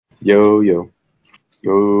Yo yo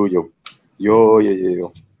yo yo yo yo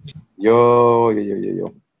yo yo yo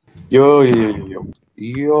yo yo yo yo yo yo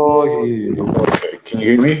yo yo yo Okay, can you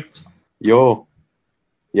hear me? yo.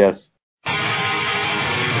 Yes.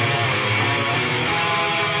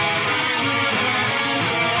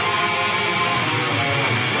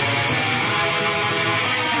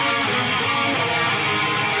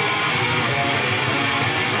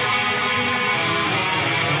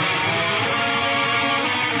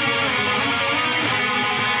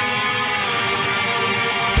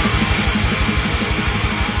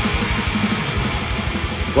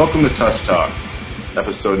 Welcome to Tusk Talk,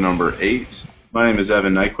 episode number 8. My name is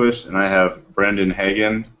Evan Nyquist, and I have Brendan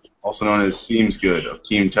Hagen, also known as Seems Good of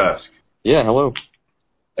Team Tusk. Yeah. Hello.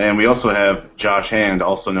 And we also have Josh Hand,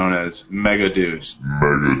 also known as Mega Deuce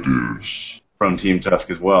from Team Tusk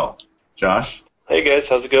as well. Josh? Hey guys,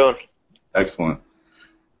 how's it going? Excellent.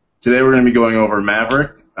 Today we're going to be going over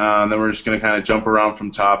Maverick. Then we're just going to kind of jump around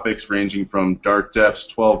from topics ranging from Dark Depths,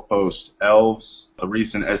 12 Post, Elves, a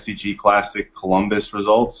recent SCG Classic Columbus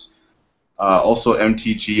results, also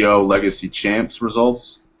MTGO Legacy Champs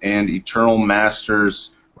results, and Eternal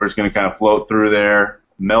Masters. We're just going to kind of float through there,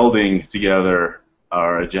 melding together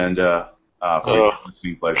our agenda for your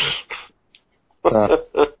listening pleasure. God.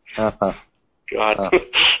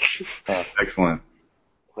 Excellent.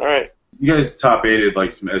 All right. You guys top 8'd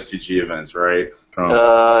like some SCG events, right?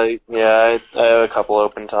 Yeah, I have a couple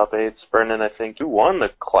open top 8s. Brendan, I think you won the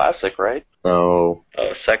Classic, right? No.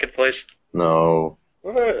 Second place? No.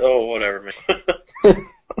 Oh, whatever, man.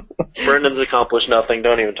 Brendan's accomplished nothing.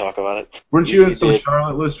 Don't even talk about it. Weren't you in some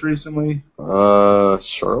Charlotte list recently?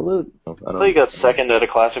 Charlotte? I thought you got second at a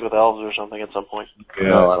Classic with Elves or something at some point. Yeah.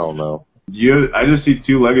 No, I don't know. I just see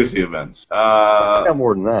 2 Legacy events. I got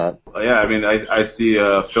more than that. Yeah, I mean, I see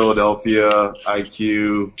Philadelphia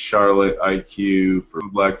IQ, Charlotte IQ for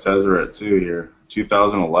Black Tezzeret too here.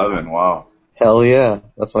 2011, wow. Hell yeah.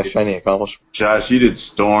 That's my shiny accomplishment. Josh, you did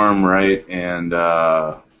Storm, right? And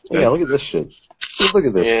yeah, look at this shit. Look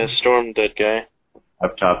at this. Yeah, Storm, dead guy.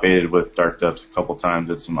 I've top 8'd with Dark Depths a couple times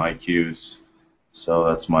at some IQs. So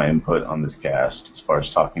that's my input on this cast as far as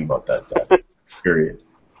talking about that deck. Period.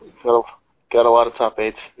 Got a lot of top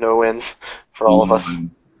 8s, no wins for all of us.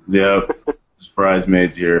 Yep,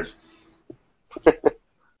 bridesmaids here.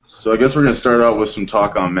 So I guess we're going to start out with some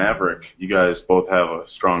talk on Maverick. You guys both have a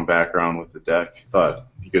strong background with the deck. Thought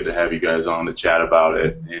it'd be good to have you guys on to chat about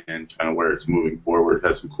it and kind of where it's moving forward. It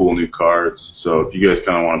has some cool new cards. So if you guys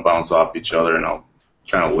kind of want to bounce off each other, and I'll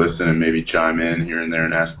kind of listen and maybe chime in here and there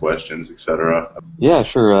and ask questions, etc. Yeah,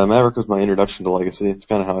 sure. Maverick was my introduction to Legacy. It's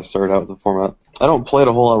kind of how I started out with the format. I don't play it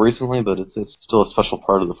a whole lot recently, but it's still a special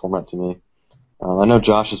part of the format to me. I know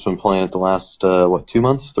Josh has been playing it the last, 2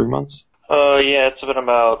 months, 3 months? Yeah, it's been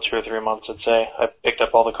about 2 or 3 months, I'd say. I picked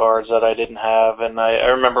up all the cards that I didn't have, and I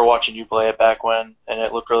remember watching you play it back when, and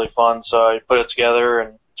it looked really fun, so I put it together,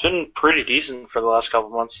 and it's been pretty decent for the last couple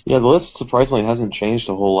of months. Yeah, the list surprisingly hasn't changed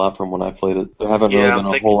a whole lot from when I played it. There haven't really been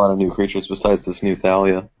a whole lot of new creatures besides this new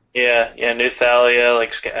Thalia. Yeah, new Thalia,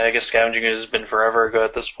 I guess Scavenging has been forever ago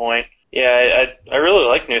at this point. Yeah, I really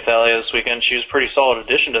like new Thalia this weekend. She was a pretty solid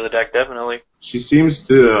addition to the deck, definitely. She seems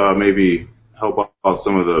to maybe help out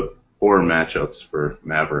some of the poor matchups for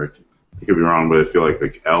Maverick. I could be wrong, but I feel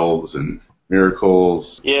like Elves and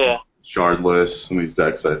Miracles, Shardless, some of these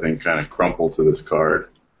decks I think kind of crumple to this card.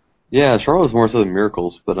 Yeah, Charlotte was more so than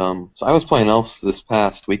Miracles, but so I was playing Elves this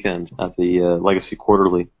past weekend at the Legacy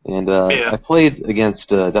Quarterly, and I played against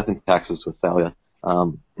Death and Taxes with Thalia.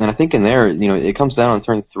 And I think in there, it comes down on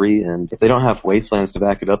turn 3, and if they don't have Wastelands to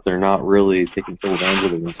back it up, they're not really taking full advantage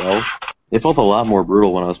of it themselves. It felt a lot more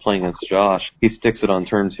brutal when I was playing against Josh. He sticks it on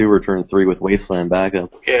turn 2 or turn 3 with Wasteland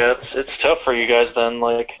backup. Yeah, it's tough for you guys then.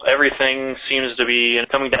 Like, everything seems to be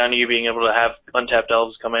coming down to you being able to have untapped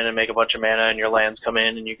Elves come in and make a bunch of mana, and your lands come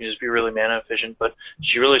in, and you can just be really mana efficient. But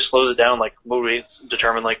she really slows it down, like, what we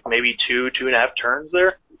determine, like, maybe 2.5 turns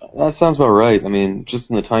there? That sounds about right. I mean, just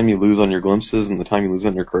in the time you lose on your glimpses and the time you lose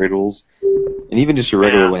on your cradles, and even just your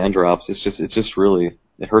regular land drops, it's just really,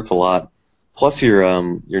 it hurts a lot. Plus your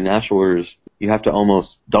naturalers, you have to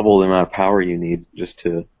almost double the amount of power you need just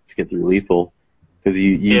to get through lethal. Because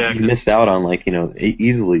you missed out on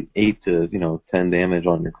easily 8 to 10 damage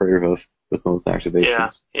on your Crater Hoof with most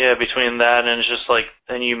activations. Yeah, between that and it's just like,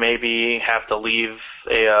 then you maybe have to leave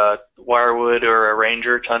a Wirewood or a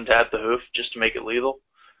Ranger to untap the Hoof just to make it lethal.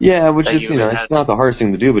 Yeah, which is, it's not the hardest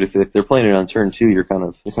thing to do, but if they're playing it on turn 2, you're kind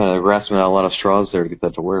of grasping out a lot of straws there to get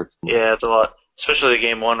that to work. Yeah, it's a lot. Especially the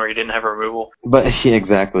game 1 where you didn't have removal. But, yeah,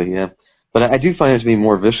 exactly, yeah. But I do find it to be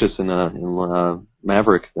more vicious in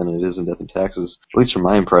Maverick than it is in Death and Taxes, at least from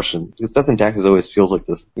my impression. Because Death and Taxes always feels like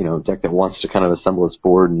this, deck that wants to kind of assemble its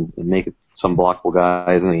board and make it some blockable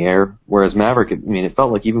guys in the air. Whereas Maverick, it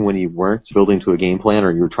felt like even when you weren't building to a game plan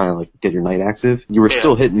or you were trying to like get your Knight active, you were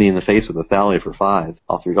still hitting me in the face with a Thalia for 5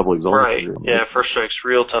 off your double exalt. Right. Yeah, first strike's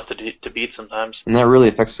real tough to beat sometimes. And that really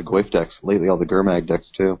affects the Goyf decks. Lately, all the Gurmag decks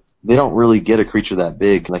too. They don't really get a creature that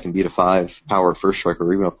big that can beat a 5-power first striker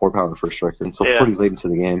or even a 4-power first striker until pretty late into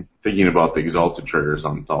the game. Thinking about the exalted triggers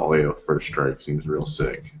on Thalia first strike seems real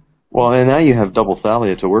sick. Well, and now you have double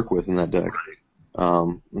Thalia to work with in that deck.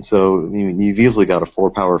 Right. And so you've easily got a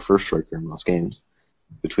 4-power first striker in most games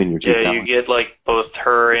between your two. Yeah, you get like both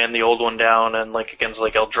her and the old one down, and like against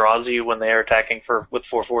like Eldrazi when they are attacking with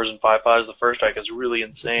 4/4s and 5/5s, the first strike is really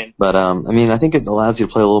insane. But I think it allows you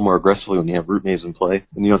to play a little more aggressively when you have Root Maze in play,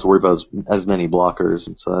 and you don't have to worry about as many blockers.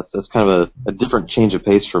 And so that's kind of a different change of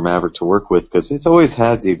pace for Maverick to work with, because it's always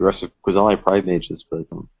had the aggressive Quasali Pride Mages, but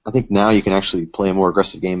I think now you can actually play a more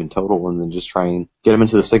aggressive game in total and then just try and get them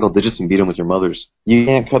into the single digits and beat them with your mothers. You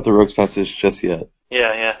can't cut the Rogue's Passage just yet.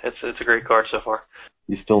 Yeah, it's a great card so far.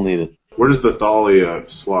 You still need it. Where does the Thalia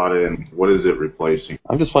slot in? What is it replacing?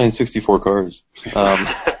 I'm just playing 64 cards.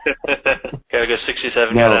 Gotta go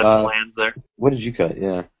 67, gotta add some lands there. What did you cut?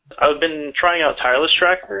 Yeah. I've been trying out Tireless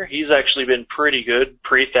Tracker. He's actually been pretty good,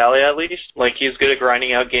 pre-Thalia at least. Like, he's good at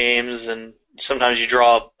grinding out games, and sometimes you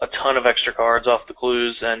draw a ton of extra cards off the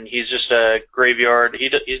clues, and he's just a graveyard.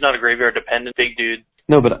 He's not a graveyard-dependent big dude.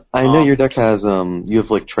 No, but I know your deck has, you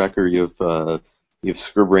have, like, Tracker, you have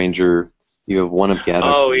Scrib Ranger, you have one of Gavin.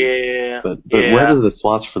 Oh, yeah. But where do the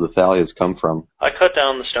slots for the Thalias come from? I cut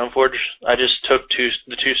down the Stoneforge. I just took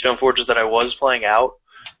the two Stoneforges that I was playing out,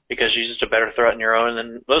 because she's just a better threat on your own,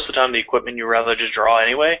 and most of the time the equipment you rather just draw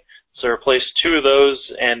anyway. So I replaced 2 of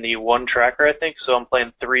those and the 1 Tracker, I think. So I'm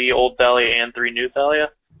playing 3 old Thalia and 3 new Thalia.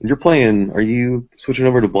 Are you switching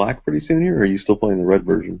over to black pretty soon here, or are you still playing the red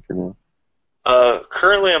version for now?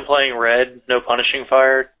 Currently I'm playing red, no Punishing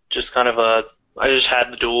Fire, just kind of I just had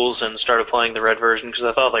the duels and started playing the red version because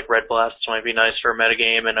I thought like Red Blasts might be nice for a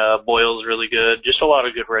metagame, and Boil's really good. Just a lot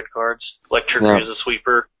of good red cards. Like Trickery as a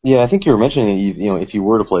sweeper. Yeah, I think you were mentioning that if you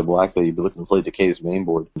were to play black, though, you'd be looking to play Decay's main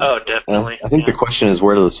board. Oh, definitely. I think the question is,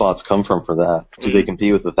 where do the slots come from for that? Do they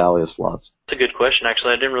compete with the Thalia slots? That's a good question,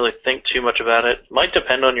 actually. I didn't really think too much about it. Might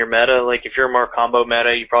depend on your meta. Like, if you're more combo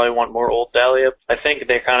meta, you probably want more old Thalia. I think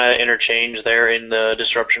they kind of interchange there in the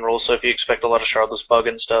disruption rules. So if you expect a lot of Shardless Bug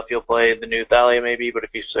and stuff, you'll play the new Thalia maybe, but if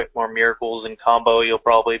you expect more miracles and combo, you'll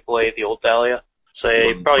probably play the old Thalia. So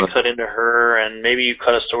you probably cut into her, and maybe you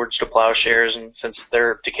cut a Swords to Plowshares, and since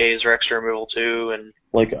their decays are extra removal too, and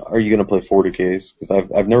like, are you going to play 4 decays? Because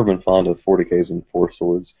I've never been fond of 4 decays and 4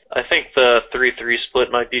 swords. I think the 3/3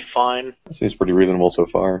 split might be fine. That seems pretty reasonable so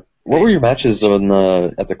far. What were your matches at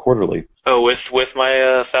the quarterly? Oh, with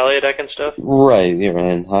my Thalia deck and stuff? Right, yeah,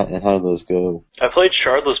 and how did those go? I played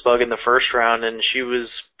Shardless Bug in the first round, and she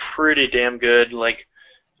was pretty damn good. Like,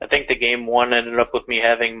 I think the game 1 ended up with me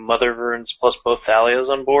having Mother Runes plus both Thalias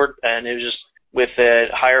on board, and it was just, with the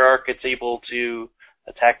Hierarch, it's able to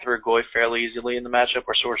attack through Goyf fairly easily in the matchup,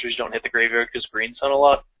 where sorceries don't hit the graveyard because Green Sun a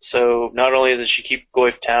lot. So not only does she keep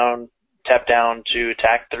Goyf tapped down to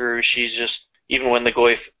attack through, she's just, even when the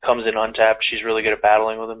Goyf comes in untapped, she's really good at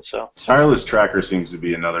battling with him. So Tireless Tracker seems to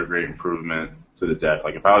be another great improvement to the deck.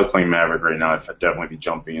 Like, if I was playing Maverick right now, I'd definitely be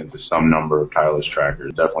jumping into some number of Tireless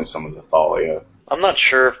Trackers, definitely some of the Thalia. I'm not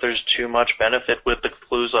sure if there's too much benefit with the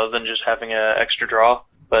clues other than just having an extra draw,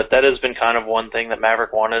 but that has been kind of one thing that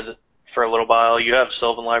Maverick wanted for a little while. You have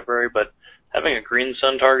Sylvan Library, but having a Green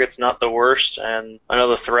Sun target's not the worst, and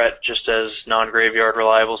another threat just as non-graveyard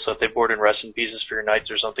reliable, so if they board in Rest in Pieces for your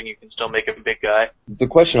Knights or something, you can still make a big guy. The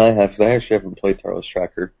question I have, because I actually haven't played Tireless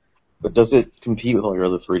Tracker, but does it compete with all your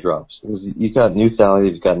other 3-drops? Because you've got New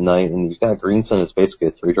Thalia, you've got Knight, and you've got Green Sun. It's basically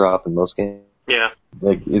a 3-drop in most games. Yeah.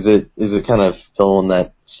 Like, is it kind of filling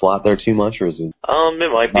that slot there too much, or is it?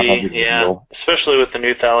 It might be, yeah. Especially with the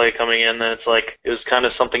new Thalia coming in, then it's like, it was kind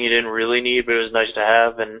of something you didn't really need, but it was nice to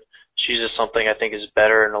have, and she's just something I think is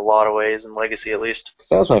better in a lot of ways, in Legacy at least.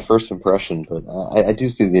 That was my first impression, but I do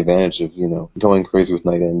see the advantage of, going crazy with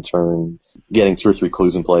Night End turn, getting 2 or 3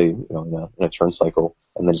 clues in play, in a turn cycle,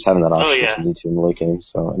 and then just having that option if you need to in the late game.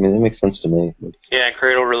 So, it makes sense to me. But. Yeah, and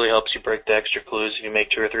Cradle really helps you break the extra clues if you make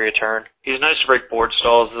 2 or 3 a turn. He's nice to break board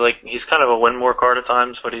stalls. Like, he's kind of a win more card at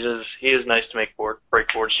times, but he is nice to break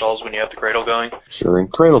board stalls when you have the Cradle going. Sure,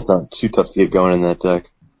 and Cradle's not too tough to get going in that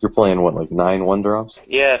deck. You're playing, what, like 9 1-drops?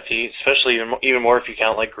 Yeah, especially even more if you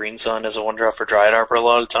count like Green Sun as a 1-drop for Dryad Arbor a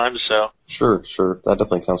lot of times, so. Sure. That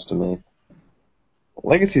definitely counts to me.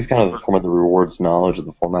 Legacy's kind of the form of the rewards knowledge of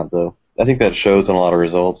the format, though. I think that shows in a lot of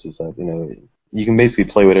results is that, you can basically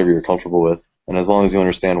play whatever you're comfortable with, and as long as you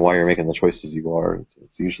understand why you're making the choices you are,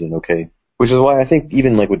 it's usually an okay. Which is why I think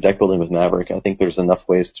even like with deck building with Maverick, I think there's enough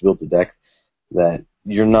ways to build the deck that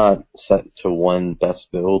you're not set to one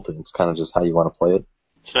best build, and it's kind of just how you want to play it.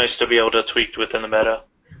 It's nice to be able to tweak within the meta.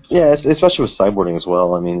 Yeah, especially with sideboarding as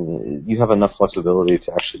well. I mean, you have enough flexibility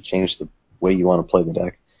to actually change the way you want to play the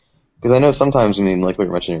deck. Because I know sometimes, like what you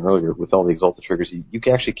were mentioning earlier, with all the Exalted triggers, you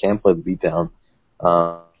actually can play the beatdown.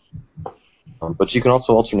 But you can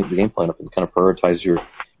also alternate the game plan up and kind of prioritize your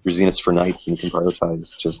Zeniths for nights, and you can prioritize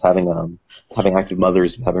just having active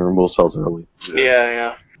mothers and having removal spells early.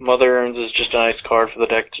 Yeah. Mother Urns is just a nice card for the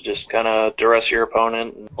deck to just kind of duress your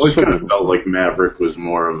opponent. I always kind of felt like Maverick was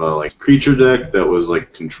more of a creature deck that was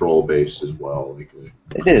control based as well.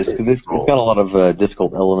 It is, because it's got a lot of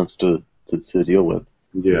difficult elements to deal with.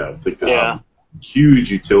 Yeah, it's like this huge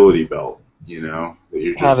utility belt, that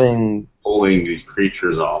you're just pulling these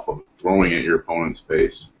creatures off of, throwing at your opponent's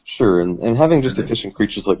face. Sure, and having just efficient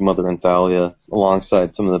creatures like Mother and Thalia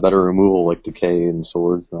alongside some of the better removal like Decay and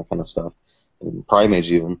Swords and that kind of stuff, and Primage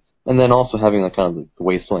even, and then also having kind of the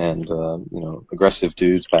Wasteland, aggressive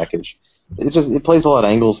dudes package. It plays a lot of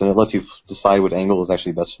angles, and it lets you decide what angle is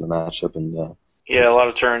actually best for the matchup. And a lot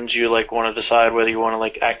of turns you want to decide whether you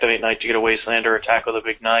want to activate Knight to get a Wasteland or attack with a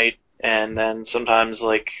big Knight, and then sometimes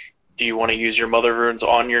do you want to use your Mother Runes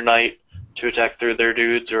on your Knight to attack through their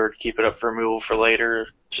dudes or keep it up for removal for later?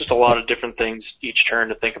 Just a lot of different things each turn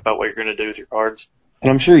to think about what you're going to do with your cards. And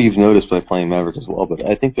I'm sure you've noticed by playing Maverick as well, but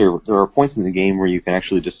I think there are points in the game where you can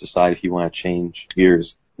actually just decide if you want to change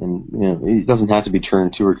gears. And, it doesn't have to be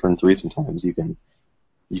turn 2 or turn 3 sometimes. You can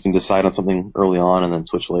decide on something early on and then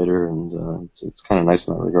switch later, and it's kind of nice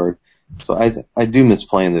in that regard. So I do miss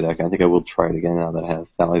playing the deck. I think I will try it again now that I have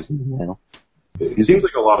Thalias in the mail. It seems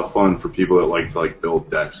like a lot of fun for people that like to build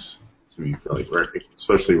decks. To me,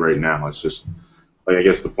 especially right now, it's just I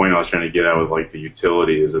guess the point I was trying to get at with the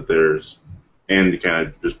utility is that and to kind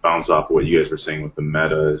of just bounce off of what you guys were saying with the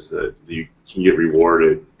meta, is that you can get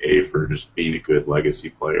rewarded for just being a good legacy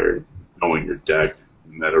player, knowing your deck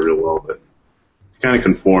meta real well, but to kind of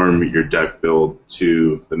conform your deck build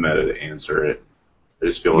to the meta to answer it. I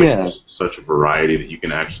just feel there's such a variety that you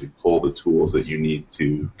can actually pull the tools that you need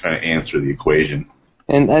to kind of answer the equation.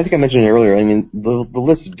 And I think I mentioned it earlier, the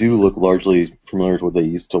lists do look largely familiar to what they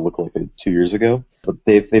used to look like 2 years ago, but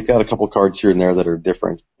they've got a couple cards here and there that are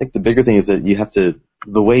different. I think the bigger thing is that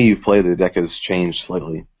the way you play the deck has changed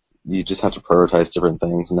slightly. You just have to prioritize different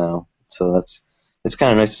things now. So it's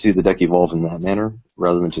kind of nice to see the deck evolve in that manner,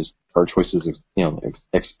 rather than just card choices,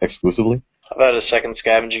 exclusively. I've had a second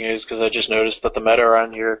Scavenging Ooze because I just noticed that the meta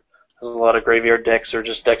around here has a lot of graveyard decks or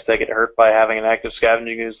just decks that get hurt by having an active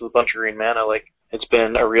Scavenging Ooze with a bunch of green mana. It's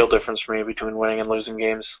been a real difference for me between winning and losing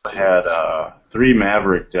games. I had 3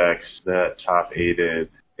 Maverick decks that top 8'd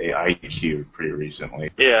a IQ pretty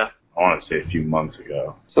recently. Yeah. I want to say a few months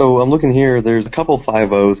ago. So I'm looking here, there's a couple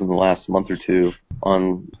 5-0s in the last month or two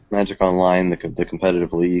on Magic Online, the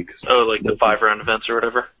competitive leagues. Oh, the 5-round events or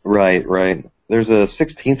whatever? Right. There's a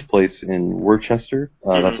 16th place in Worcester.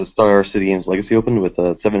 That's a Star City Games Legacy Open with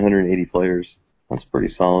 780 players. That's pretty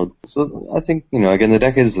solid. So I think, again, the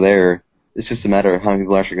deck is there. It's just a matter of how many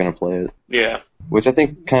people are actually going to play it. Yeah. Which I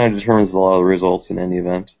think kind of determines a lot of the results in any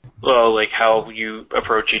event. Well, how you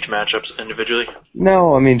approach each matchup individually?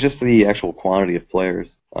 No, just the actual quantity of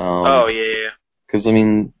players. Yeah. Because,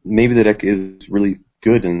 maybe the deck is really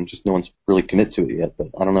good and just no one's really committed to it yet, but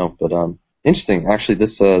I don't know. But interesting. Actually,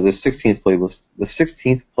 this 16th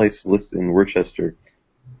place list in Worcester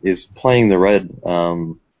is playing the red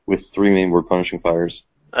with 3 mainboard Punishing Fires.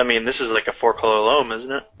 This is a 4-color loam, isn't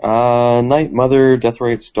it? Knight, Mother,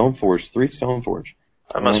 Deathrite, Stoneforge. 3 Stoneforge.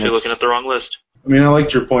 I must be looking at the wrong list. I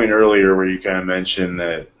liked your point earlier where you kind of mentioned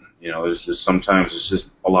that, there's just sometimes it's just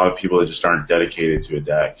a lot of people that just aren't dedicated to a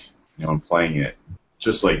deck, and playing it.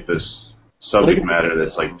 Just this subject matter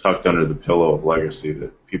that's tucked under the pillow of Legacy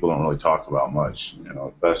that people don't really talk about much.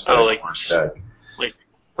 Best deck, worst deck.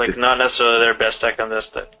 Not necessarily their best deck on this,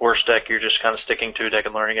 that worst deck, you're just kind of sticking to a deck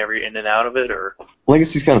and learning every in and out of it, or?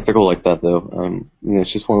 Legacy's kind of fickle like that, though.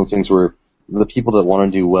 It's just one of those things where the people that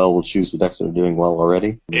want to do well will choose the decks that are doing well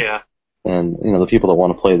already. Yeah. And, the people that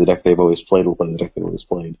want to play the deck they've always played will play the deck they've always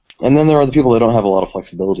played. And then there are the people that don't have a lot of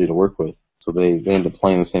flexibility to work with, so they end up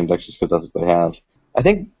playing the same deck just because that's what they have. I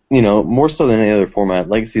think, more so than any other format,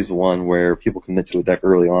 Legacy's the one where people commit to a deck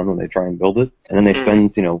early on when they try and build it, and then they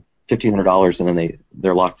spend, $1,500 and then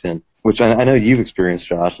they're locked in. Which I know you've experienced,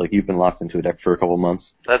 Josh. You've been locked into a deck for a couple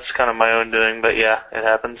months. That's kind of my own doing, but yeah, it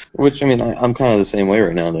happens. Which, I'm kind of the same way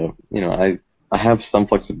right now, though. I have some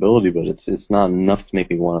flexibility, but it's not enough to make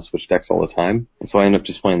me want to switch decks all the time. And so I end up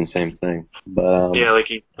just playing the same thing. But yeah, like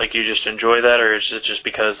you just enjoy that, or is it just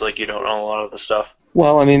because like you don't own a lot of the stuff?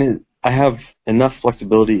 well, I mean, I have enough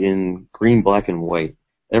flexibility in green, black, and white.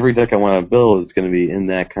 Every deck I want to build is going to be in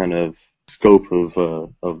that kind of scope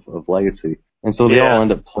of legacy. And so they all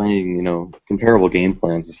end up playing, comparable game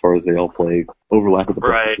plans as far as they all play overlap with the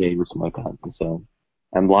Right. game or something like that. And so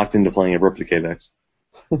I'm locked into playing a Replicate decks.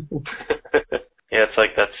 Yeah, it's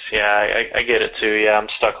like I get it too. Yeah, I'm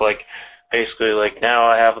stuck like basically like now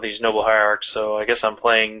I have these Noble Hierarchs, so I guess I'm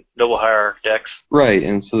playing Noble Hierarch decks. Right,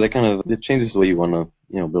 and so it changes the way you want to,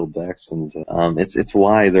 build decks, and it's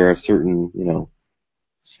why there are certain,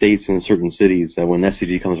 states and certain cities that when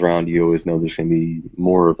SCG comes around, you always know there's going to be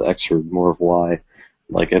more of X or more of Y.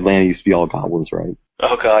 Like Atlanta used to be all goblins, right?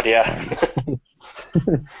 Oh God, yeah.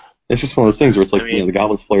 It's just one of those things where it's like, the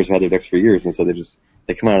goblins players had their decks for years, and so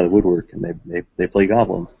they come out of the woodwork and they play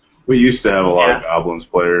goblins. We used to have a lot of Goblins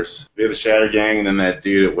players. We had the Shatter Gang, and then that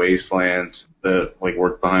dude at Wasteland that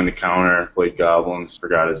worked behind the counter, played Goblins.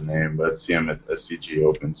 Forgot his name, but see him at SCG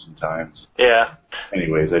Open sometimes. Yeah.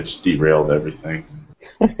 Anyways, I just derailed everything.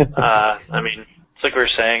 I mean, it's like we were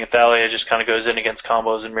saying, Thalia just kind of goes in against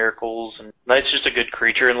combos and miracles, and Knight's just a good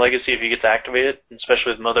creature in Legacy if you get to activate it,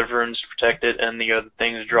 especially with Mother of Runes to protect it and the other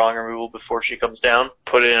things drawing removal before she comes down.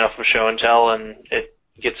 Put it enough of show and tell, and it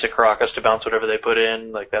gets the Karakas to bounce whatever they put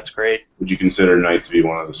in. That's great. Would you consider Knight to be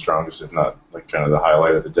one of the strongest, if not kind of the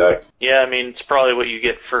highlight of the deck? Yeah, I mean, it's probably what you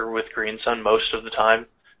get with Green Sun most of the time.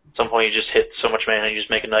 At some point you just hit so much mana and you just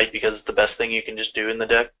make a Knight because it's the best thing you can just do in the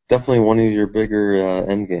deck. Definitely one of your bigger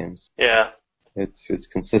end games. Yeah. It's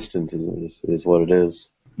consistent is what it is.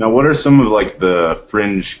 Now, what are some of the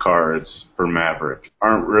fringe cards for Maverick?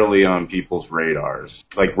 Aren't really on people's radars.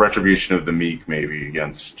 Like Retribution of the Meek, maybe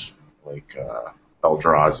against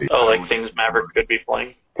Eldrazi. Oh, like things Maverick could be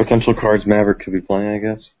playing? Potential cards Maverick could be playing, I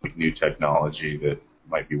guess. Like new technology that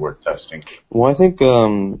might be worth testing. Well, I think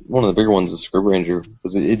one of the bigger ones is Scrib Ranger,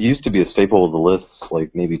 because it used to be a staple of the lists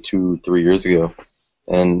maybe 2-3 years ago,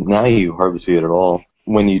 and now you hardly see it at all.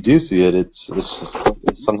 When you do see it,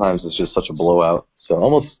 sometimes it's just such a blowout. So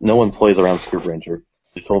almost no one plays around Scrib Ranger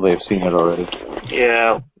until they've seen it already.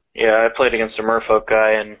 Yeah, I played against a Merfolk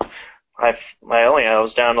guy, and I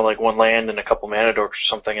was down to one land and a couple mana dorks or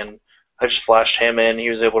something, and I just flashed him in. He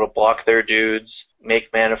was able to block their dudes, make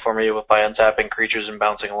mana for me by untapping creatures and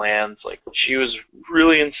bouncing lands. She was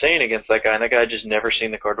really insane against that guy, and that guy had just never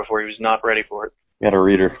seen the card before. He was not ready for it. You got a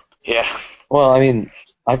reader. Yeah. Well, I mean,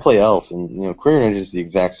 I play Elves, and Query Range is the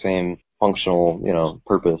exact same functional,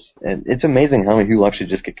 purpose. And it's amazing how many people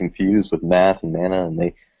actually just get confused with math and mana, and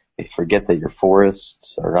they forget that your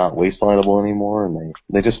forests are not wastelandable anymore, and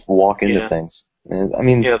they just walk into things. And, I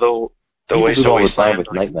mean, they'll waste all the time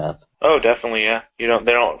with night math. Oh, definitely, yeah. They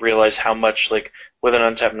don't realize how much, with an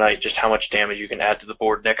untapped Knight, just how much damage you can add to the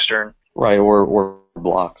board next turn. Right, or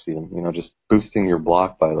blocks even, just boosting your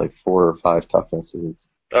block by 4 or 5 toughness is.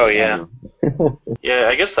 Oh, yeah. Yeah,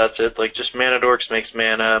 I guess that's it. Just Mana Dorks makes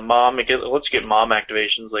mana. Let's get Mom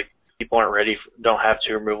activations. People aren't ready, don't have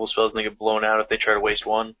 2 removal spells, and they get blown out if they try to waste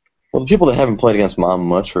 1. Well, the people that haven't played against Mom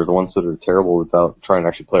much are the ones that are terrible without trying to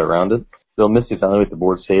actually play around it. They'll misevaluate the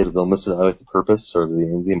board state, or they'll misevaluate the purpose or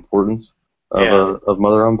the importance of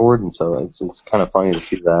Mother on board, and so it's kind of funny to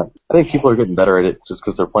see that. I think people are getting better at it just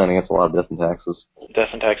because they're playing against a lot of Death and Taxes. Death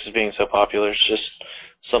and Taxes being so popular is just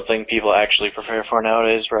something people actually prepare for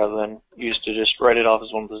nowadays, rather than used to just write it off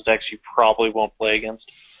as one of those decks you probably won't play against.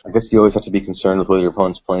 I guess you always have to be concerned with whether your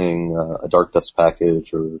opponent's playing a Dark Depths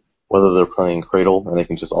package or whether they're playing Cradle, and they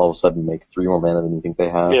can just all of a sudden make 3 more mana than you think they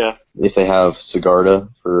have. Yeah. If they have Sigarda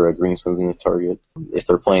for a green Sylvan target. If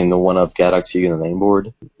they're playing the 1-up Gaddock Teague on the main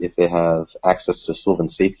board. If they have access to Sylvan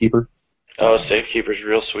Safekeeper. Oh, Safekeeper's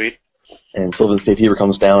real sweet. And Sylvan Safekeeper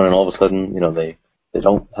comes down, and all of a sudden, they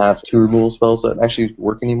don't have 2 removal spells that actually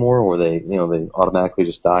work anymore, or they automatically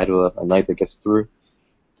just die to a Knight that gets through.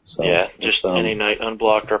 So, yeah, just any Knight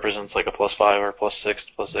unblocked represents a +5 or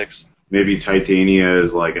 +6. Maybe Titania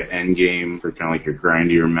is an end game for kind of your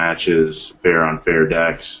grindier matches, fair on fair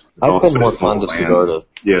decks. I've been more fond of Sigarda.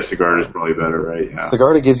 Yeah, Sigarda's probably better, right? Yeah.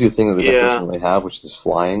 Sigarda gives you a thing that the deck doesn't really have, which is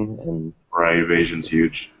flying, and right, evasion's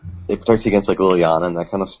huge. It protects you against Liliana and that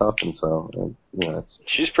kind of stuff, and so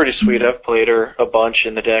she's pretty sweet. I've played her a bunch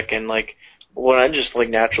in the deck, and when I just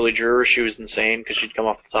naturally drew her, she was insane because she'd come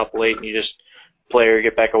off the top late, and you just play her,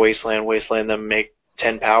 get back a wasteland them, make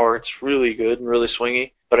 10 power. It's really good and really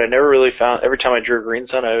swingy. But I never really found, every time I drew Green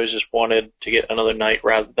Sun, I always just wanted to get another Knight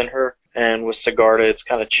rather than her. And with Sigarda, it's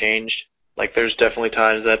kind of changed. There's definitely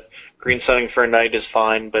times that Green Sunning for a Knight is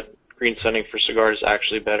fine, but Green Sunning for Sigarda is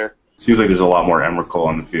actually better. Seems like there's a lot more Emrakul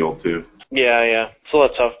on the field, too. Yeah. It's a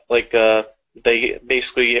lot tough. Like, they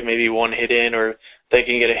basically get maybe one hit in, or they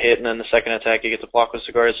can get a hit, and then the second attack you get to block with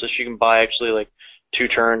Cigars, so you can buy actually like 2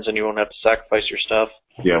 turns, and you won't have to sacrifice your stuff.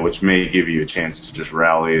 Yeah, which may give you a chance to just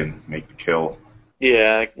rally and make the kill.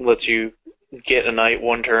 Yeah, it lets you get a Knight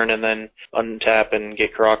 1 turn, and then untap and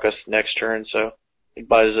get Caracas next turn, so it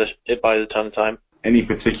buys a ton of time. Any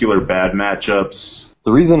particular bad matchups?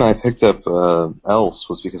 The reason I picked up Elves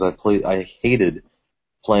was because I hated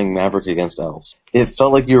playing Maverick against Elves. It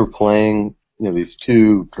felt like you were playing, these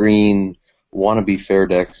 2 green wannabe fair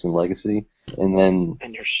decks in Legacy, and then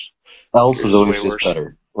Elves was always just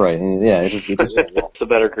better. Right, and yeah, it just it's the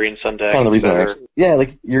better green sun deck. Kind of the reason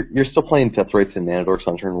like you're still playing Deathrights and Mana Dorks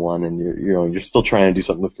on turn 1, and you're still trying to do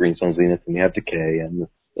something with Green Sun Zenith, and you have Decay, and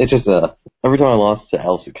it's just every time I lost to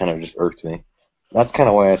Elves, it kind of just irked me. That's kind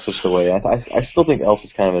of why I switched away. I still think Elves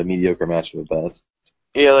is kind of a mediocre matchup at best.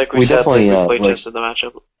 Yeah, like we said, definitely we playtested the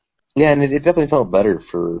matchup. Yeah, and it definitely felt better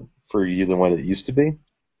for you than what it used to be.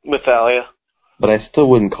 With Thalia. But I still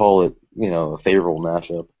wouldn't call it, a favorable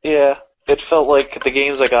matchup. Yeah, it felt like the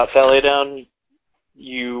games I got Thalia down,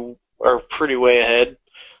 you are pretty way ahead.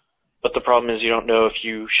 But the problem is you don't know if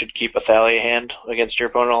you should keep a Thalia hand against your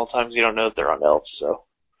opponent all the time because you don't know that they're on Elves, so...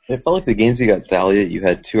 It felt like the games you got Thalia, you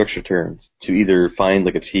had 2 extra turns to either find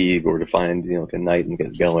like a Teague or to find, like a Knight and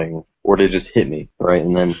get going, or to just hit me, right?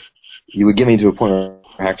 And then you would get me to a point where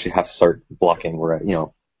I actually have to start blocking where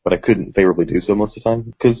but I couldn't favorably do so most of the time.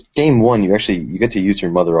 Because game 1, you get to use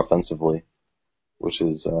your Mother offensively, which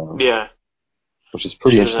is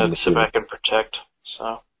pretty interesting. You have to sit back and protect,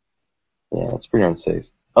 so. Yeah, it's pretty unsafe.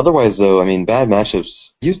 Otherwise, though, bad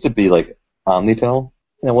matchups used to be like Omnitel.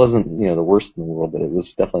 It wasn't, the worst in the world, but it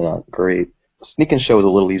was definitely not great. Sneak and Show was a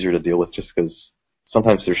little easier to deal with just because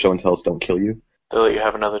sometimes their show and tells don't kill you. They let you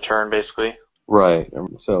have another turn, basically. Right,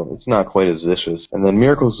 so it's not quite as vicious. And then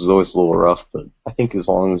Miracles was always a little rough, but I think as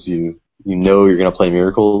long as you know you're going to play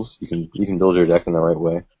Miracles, you can build your deck in the right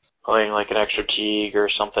way. Playing like an extra Teague or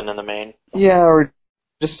something in the main. Yeah, or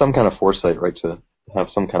just some kind of foresight, right, to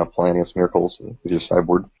have some kind of plan against Miracles with your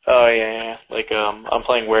sideboard. Oh, yeah. Like, I'm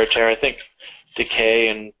playing Wear Tear. I think Decay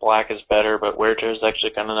and Black is better, but Wear Tear is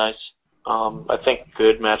actually kind of nice. I think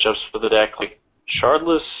good matchups for the deck, like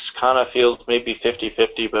Shardless kind of feels maybe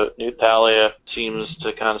 50-50, but New Thalia seems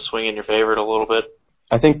to kind of swing in your favor a little bit.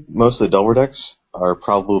 I think most of the Delver decks are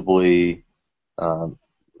probably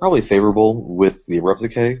favorable with the Abrupt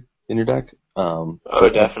Decay in your deck.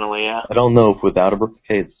 Definitely, yeah. I don't know if without Abrupt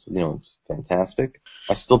Decay it's fantastic.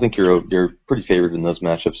 I still think you're pretty favored in those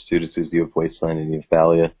matchups too, just as you have Wasteland and you have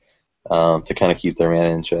Thalia. To kind of keep their mana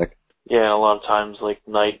in check. Yeah, a lot of times, like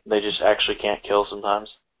Knight, they just actually can't kill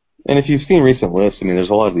sometimes. And if you've seen recent lists, there's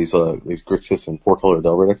a lot of these Grixis and 4-color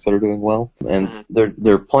Delver decks that are doing well, and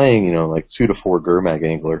they're playing like 2 to 4 Gurmag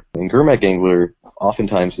Angler. And Gurmag Angler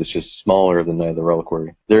oftentimes is just smaller than the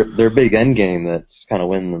Reliquary. Their big end game that's kind of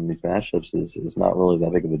winning them these matchups is not really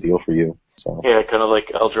that big of a deal for you. So yeah, kind of like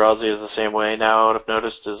Eldrazi is the same way now. What I've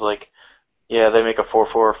noticed is like. Yeah, they make a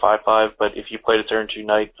 4/4 or 5/5, but if you play a turn 2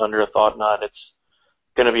 Knight under a Thought Knot, it's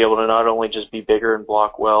going to be able to not only just be bigger and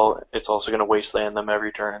block well, it's also going to wasteland them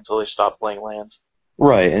every turn until they stop playing lands.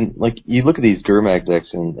 Right, and like you look at these Gurmag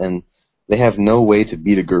decks, and they have no way to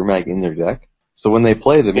beat a Gurmag in their deck. So when they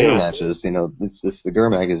play the mirror matches, the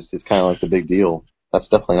Gurmag is kind of like the big deal. That's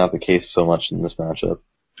definitely not the case so much in this matchup.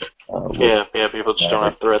 People just don't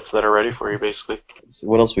have threats that are ready for you, basically. So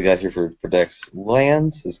what else we got here for decks?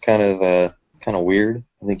 Lands is kind of weird.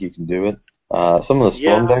 I think you can do it. Some of the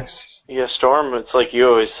Storm decks. Yeah, Storm, it's like you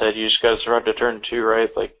always said, you just gotta survive to turn 2, right?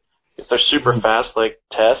 Like, if they're super fast, like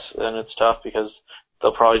Tess, then it's tough because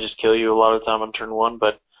they'll probably just kill you a lot of the time on turn 1,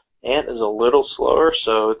 but Ant is a little slower,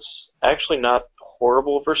 so it's actually not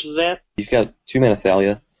horrible versus Ant. You've got 2 mana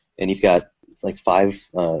Thalia, and you've got like 5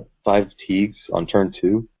 Teagues on turn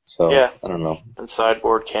 2, so I don't know. And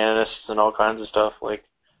sideboard Canonists and all kinds of stuff, like,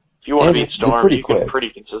 if you want to beat Storm, you can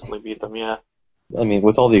pretty consistently beat them, yeah.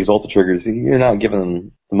 With all the Exalted triggers, you're not giving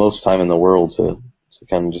them the most time in the world to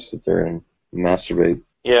kind of just sit there and masturbate.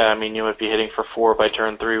 Yeah, you might be hitting for 4 by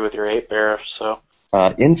turn 3 with your 8-bear, so.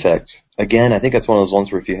 Infect. Again, I think that's one of those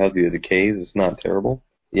ones where if you have the decays, it's not terrible.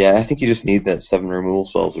 Yeah, I think you just need that 7 removal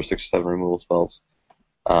spells or 6 or 7 removal spells.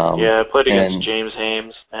 I played against James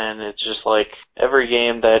Hames, and it's just like every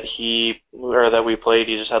game that we played,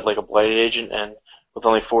 he just had like a Blighted Agent, and with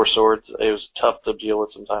only 4 swords, it was tough to deal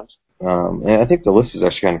with sometimes. And I think the list is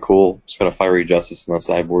actually kind of cool. It's got a Fiery Justice on the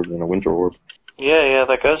sideboard and a Winter Orb. Yeah,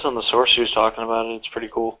 that guy's on the source who's talking about it. It's pretty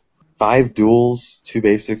cool. 5 duels, 2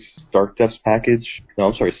 basics, Dark Depths package. No,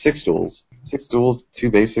 I'm sorry, 6 duels, 6 duels,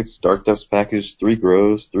 2 basics, Dark Depths package, 3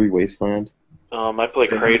 grows, 3 wasteland. I play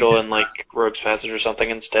Cradle and like Rogue's Passage or something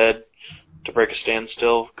instead to break a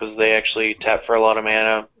standstill because they actually tap for a lot of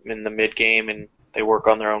mana in the mid game and they work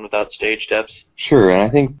on their own without stage depths. Sure, and I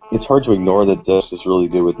think it's hard to ignore that Depths is really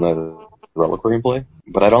good with neither Reliquary in play,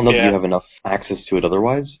 but I don't know if you have enough access to it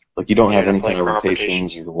otherwise. Like, you don't have any kind of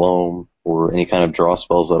rotations or loam or any kind of draw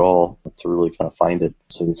spells at all to really kind of find it.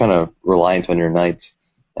 So you're kind of reliant on your knights.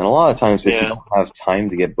 And a lot of times, if you don't have time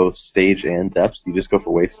to get both stage and depths, you just go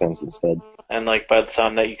for wastelands instead. And like by the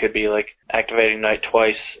time that you could be like activating Knight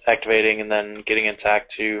twice, activating and then getting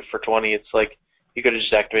attacked for 20, it's like you could have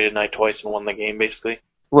just activated Knight twice and won the game basically.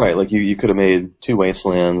 Right, like you could have made 2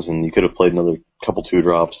 wastelands and you could have played another couple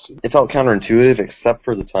 2-drops. It felt counterintuitive except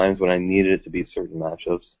for the times when I needed it to beat certain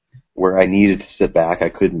matchups. Where I needed to sit back, I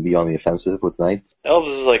couldn't be on the offensive with Knights. Elves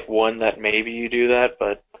is like one that maybe you do that,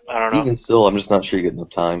 but I don't know. Even still, I'm just not sure you get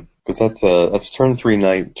enough time. Because that's turn 3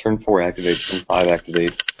 Knight, turn 4 activate, turn 5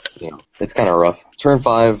 activate. You know, it's kind of rough. Turn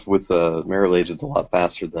 5 with Mirror Age is a lot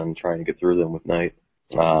faster than trying to get through them with Knight.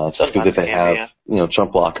 Just because if they have,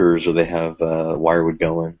 chump blockers or they have Wirewood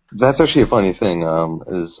going. That's actually a funny thing,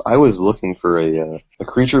 is I was looking for a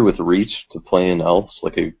creature with reach to play in Elves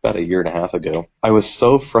about a year and a half ago. I was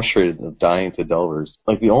so frustrated of dying to Delvers.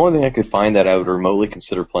 Like, the only thing I could find that I would remotely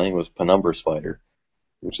consider playing was Penumbra Spider,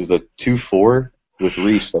 which is a 2/4 with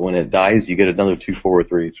reach that when it dies, you get another 2/4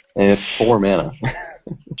 with reach. And it's 4 mana.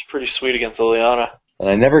 It's pretty sweet against Liliana. And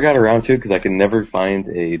I never got around to it because I could never find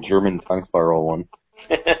a German tongue spiral one.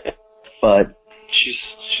 But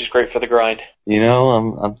she's great for the grind.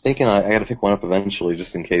 I'm thinking I got to pick one up eventually,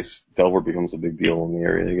 just in case Delver becomes a big deal in the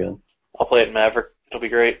area again. I'll play it in Maverick. It'll be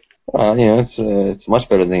great. It's much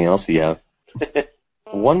better than anything else you have.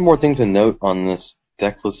 One more thing to note on this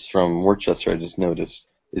deck list from Worcester, I just noticed,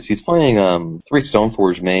 is he's playing 3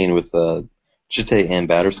 Stoneforge main with Chite and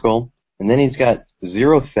Batterskull, and then he's got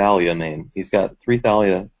 0 Thalia main. He's got 3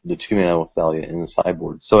 Thalia, the 2 mana with Thalia in the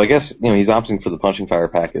sideboard. So I guess, he's opting for the Punching Fire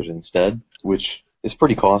package instead, which is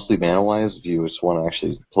pretty costly mana-wise if you just want to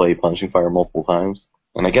actually play Punching Fire multiple times.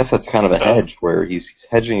 And I guess that's kind of a hedge, where he's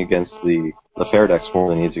hedging against the fair decks more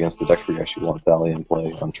than he is against the decks where you actually want Thalia in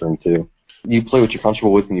play on turn 2. You play what you're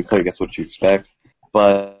comfortable with and you play against what you expect.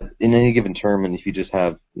 But in any given term, and if you just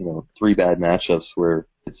have, 3 bad matchups where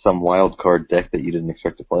it's some wild card deck that you didn't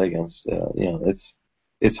expect to play against,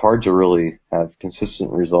 it's hard to really have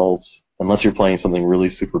consistent results unless you're playing something really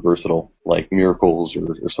super versatile, like Miracles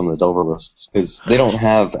or some of the Delver lists, because they don't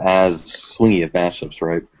have as swingy of matchups,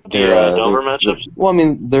 right? Delver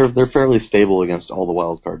matchups? They're fairly stable against all the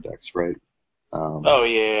wild card decks, right?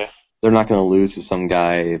 They're not going to lose to some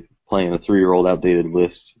guy playing a 3-year-old outdated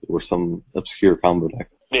list or some obscure combo deck.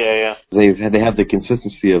 Yeah. They have the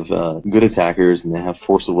consistency of good attackers, and they have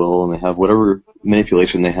force of will, and they have whatever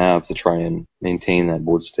manipulation they have to try and maintain that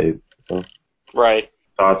board state. So. Right.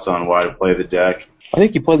 Thoughts on why to play the deck? I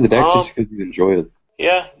think you play the deck just because you enjoy it.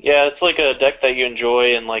 Yeah, it's like a deck that you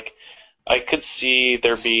enjoy, and like I could see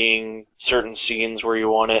there being certain scenes where you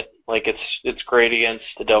want it. Like it's great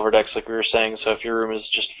against the Delver decks, like we were saying. So if your room is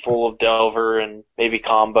just full of Delver and maybe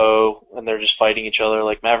combo, and they're just fighting each other,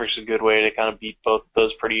 like Mavericks is a good way to kind of beat both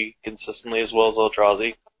those pretty consistently, as well as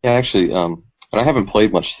Eldrazi. Yeah, actually, and I haven't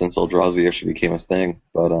played much since Eldrazi actually became a thing,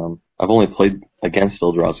 but I've only played against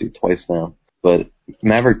Eldrazi twice now. But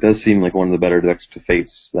Maverick does seem like one of the better decks to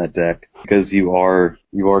face that deck, because you are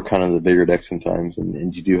kind of the bigger deck sometimes,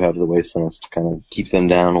 and you do have the Wastelands to kind of keep them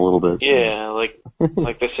down a little bit. Yeah,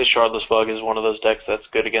 like they say, Shardless Bug is one of those decks that's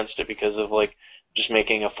good against it because of like just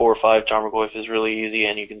making a 4 or 5 Tarmogoyf is really easy,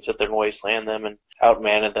 and you can sit there and wasteland them and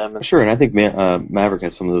out-mana them. Sure, and I think Maverick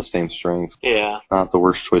has some of those same strengths. Yeah. Not the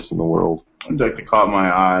worst choice in the world. One deck that caught my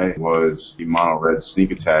eye was the Mono Red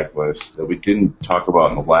Sneak Attack list that we didn't talk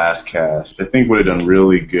about in the last cast. I think would have done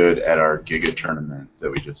really good at our Giga tournament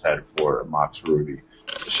that we just had for Mox Ruby.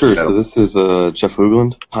 Sure, so this is Jeff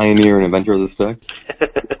Hoogland, pioneer and inventor of this deck.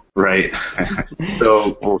 Right.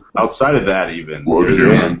 So outside of that, even there's a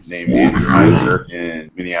man named Andrew Heiser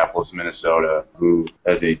in Minneapolis, Minnesota, who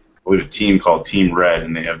has I believe a team called Team Red,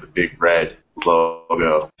 and they have the big red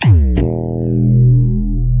logo.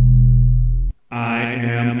 I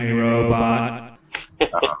am a robot.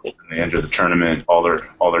 And they enter the tournament, all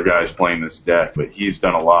their guys playing this deck, but he's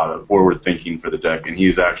done a lot of forward thinking for the deck, and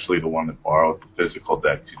he's actually the one that borrowed the physical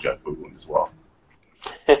deck to Jeff Hoogland as well.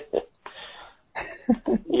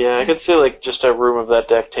 Yeah, I could see like just a room of that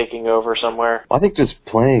deck taking over somewhere. I think just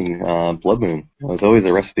playing Blood Moon is always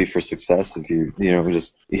a recipe for success if you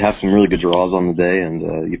have some really good draws on the day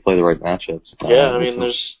and you play the right matchups. Yeah, I mean,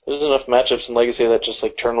 there's enough matchups in Legacy that just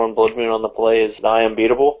like turn 1 Blood Moon on the play is nigh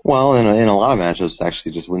unbeatable. Well, in a lot of matchups, it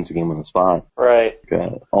actually just wins the game on the spot. Right.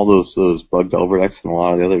 All those Bug Delver decks and a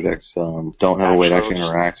lot of the other decks don't have a way to actually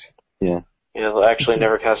interact. Yeah. Yeah, they'll actually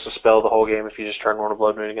never cast a spell the whole game if you just turn 1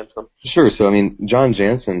 Blood Moon against them. Sure. So, I mean, John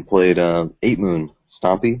Jansen played 8 Moon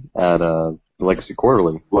Stompy at Legacy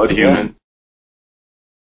Quarterly. Blood Human.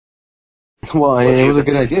 Well, it was a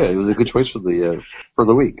good idea. It was a good choice for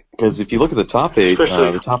the week. Because if you look at the top 8,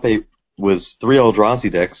 the top 8 was 3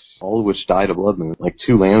 Eldrazi decks, all of which died to Blood Moon. Like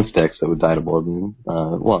 2 lands decks that would die to Blood Moon.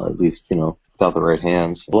 Well, at least, without the right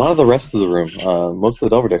hands. A lot of the rest of the room, most of the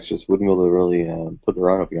Delver decks just wouldn't be able to really put their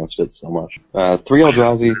own up against it so much. 3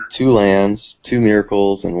 Eldrazi, 2 lands, 2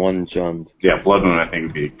 Miracles, and 1 Jund. Yeah, Blood Moon I think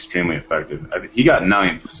would be extremely effective. He got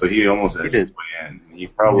 9th, so he almost had his way in. He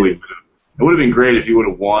probably would have. It would have been great if he would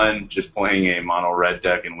have won just playing a mono red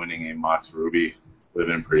deck and winning a Mox Ruby. Would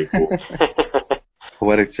have been pretty cool.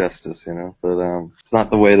 Poetic justice, but it's not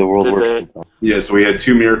the way the world works sometimes. Yeah, so we had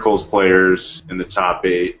 2 Miracles players in the top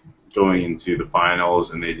 8 going into the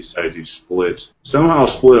finals, and they decided to somehow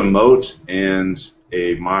split a Moat and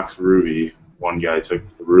a Mox Ruby. One guy took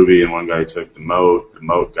the Ruby and one guy took the Moat. The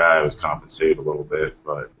Moat guy was compensated a little bit,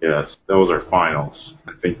 but yes, that was our finals.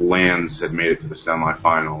 I think Lands had made it to the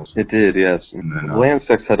semifinals. It did, yes. And then, Lands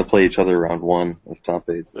decks had to play each other round 1 of top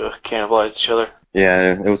 8. Cannibalize each other.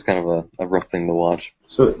 Yeah, it was kind of a rough thing to watch.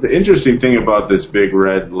 So the interesting thing about this big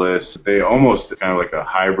red list, they almost kind of like a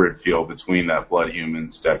hybrid feel between that Blood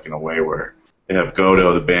Humans deck in a way where they have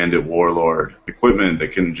Godo, the Bandit Warlord, equipment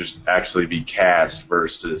that can just actually be cast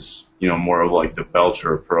versus, more of like the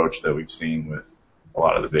Belcher approach that we've seen with a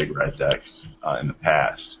lot of the big red decks in the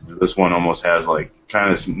past. This one almost has like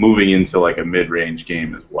kind of moving into like a mid-range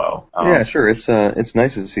game as well. Yeah, sure. It's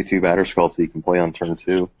nice to see 2 Batterskull that you can play on turn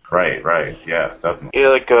 2. Right. Yeah, definitely. Yeah,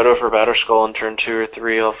 like Godo for Batterskull on turn 2 or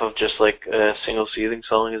 3 off of just like a single Seething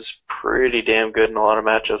Song is pretty damn good in a lot of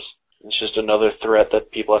matchups. It's just another threat that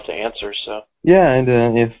people have to answer, so. Yeah,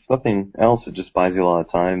 and if nothing else, it just buys you a lot of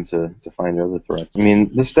time to find your other threats. I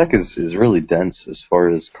mean, this deck is really dense as far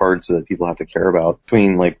as cards that people have to care about.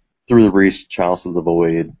 Between, like, Through the Breach, Chalice of the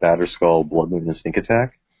Void, Batterskull, Blood Moon, and Sneak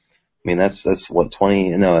Attack. I mean, that's what,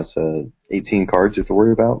 18 cards you have to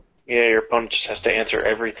worry about? Yeah, your opponent just has to answer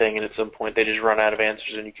everything, and at some point they just run out of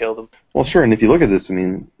answers and you kill them. Well, sure, and if you look at this, I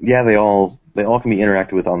mean, yeah, they all can be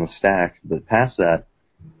interacted with on the stack, but past that,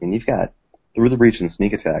 I mean, you've got Through the Breach and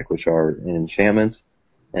Sneak Attack, which are an enchantment,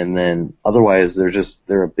 and then otherwise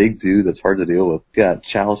they're a big dude that's hard to deal with. You've got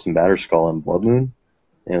Chalice and Batterskull and Blood Moon,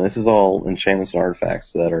 and this is all enchantments and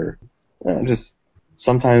artifacts that are just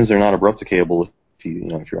sometimes they're not abrupt decayable if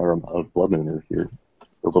you're out of Blood Moon or if you're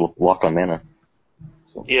a little lock on mana.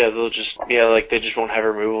 So. Yeah, they just won't have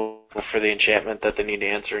removal for the enchantment that they need to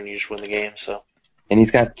answer, and you just win the game. So. And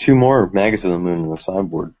he's got 2 more Magus of the Moon in the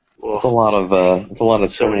sideboard. It's a lot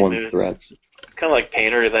of turn 1 threats. It's kind of like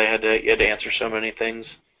Painter. You had to answer so many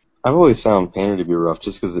things. I've always found Painter to be rough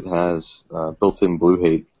just because it has built-in blue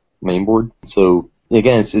hate mainboard. So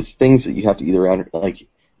again, it's things that you have to either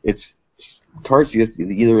it's cards you have to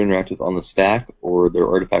either interact with on the stack or they're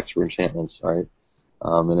artifacts or enchantments, right?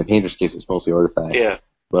 In the Painter's case, it's mostly artifacts. Yeah.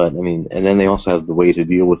 But I mean, and then they also have the way to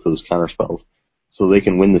deal with those counterspells, so they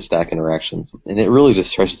can win the stack interactions. And it really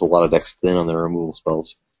just stretches a lot of decks thin on their removal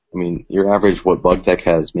spells. I mean, your average bug deck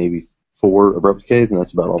has maybe 4 abrupt decays, and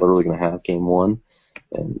that's about all they're really going to have game 1.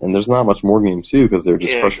 And there's not much more game 2 because they're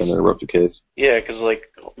just crushing their abrupt decays. Yeah, because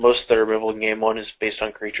like most of their removal in game 1 is based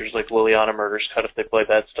on creatures like Liliana Murder's Cut if they play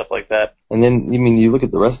that stuff like that. And then you look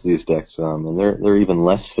at the rest of these decks, and they're even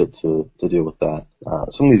less fit to deal with that.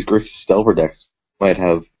 Some of these Grixis Delver decks might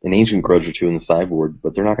have an Ancient Grudge or 2 in the sideboard,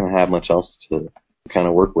 but they're not going to have much else to kind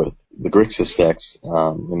of work with. The Grixis decks,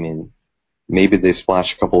 maybe they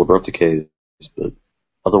splash a couple of abrupt decays, but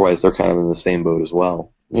otherwise they're kind of in the same boat as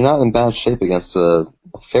well. You're not in bad shape against a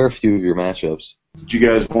fair few of your matchups. Did you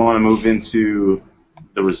guys want to move into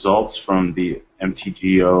the results from the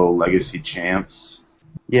MTGO Legacy Champs?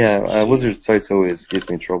 Yeah, Wizard Sites always gives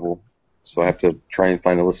me trouble, so I have to try and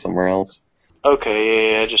find a list somewhere else.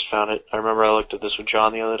 Okay, yeah, I just found it. I remember I looked at this with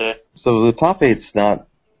John the other day. So the top 8's not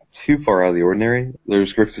too far out of the ordinary.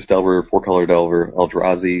 There's Grixis Delver, 4-color Delver,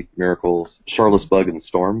 Eldrazi, Miracles, Charlotte's Bug, and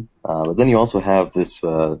Storm. But then you also have this,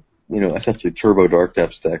 essentially Turbo Dark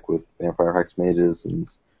Depths deck with Vampire Hex Mages and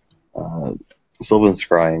Sylvan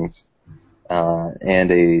Scryings,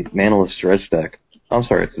 and a Manaless Dredge deck. I'm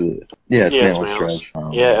sorry, it's Manless Dredge.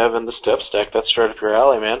 Yeah, Evan, the step stack, that's right up your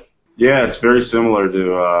alley, man. Yeah, it's very similar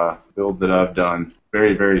to a build that I've done.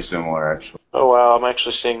 Very, very similar, actually. Oh, wow, I'm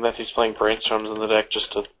actually seeing that he's playing Brainstorms in the deck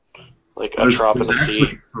just to, like, a drop in the sea. There's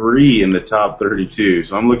actually 3 in the top 32,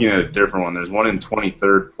 so I'm looking at a different one. There's one in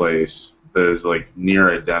 23rd place that is, like,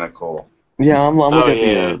 near identical. Yeah, I'm looking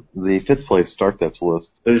at the 5th place Dark Depths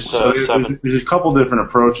list. There's a couple different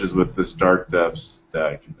approaches with this Dark Depths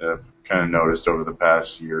deck that I've kind of noticed over the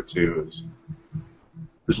past year or two.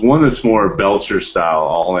 There's one that's more Belcher style,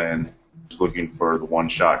 all in, just looking for the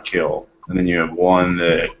one-shot kill. And then you have one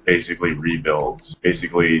that basically rebuilds,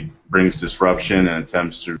 basically brings disruption and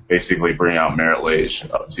attempts to basically bring out Merit Lage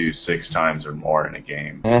up to 6 times or more in a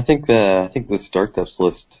game. And I think this Dark Depths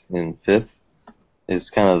list in 5th is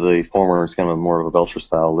kind of the former, it's kind of more of a Belcher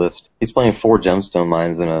style list. He's playing 4 Gemstone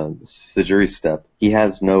Mines in a Sejiri step. He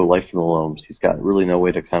has no life from the loams. He's got really no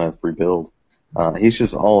way to kind of rebuild. He's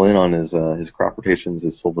just all in on his crop rotations,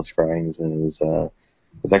 his Soulless Scryings, and his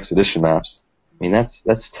expedition maps. I mean,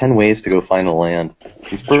 that's 10 ways to go find a land.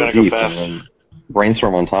 He's pretty deep, and then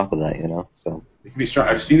Brainstorm on top of that, you know. So it can be strong.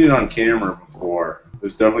 I've seen it on camera before.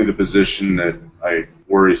 It's definitely the position that I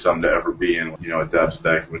worry some to ever be in, you know, a depths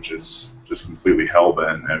deck, which is just completely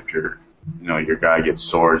hellbent after, you know, your guy gets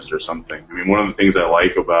swords or something. I mean, one of the things I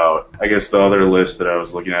like about, I guess, the other list that I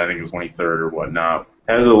was looking at, I think it was 23rd or whatnot,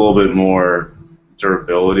 has a little bit more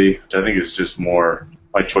durability, which I think is just more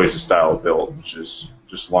my choice of style of build, which is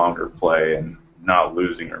just longer play and not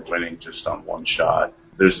losing or winning just on one shot.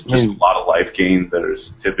 There's just a lot of life gain that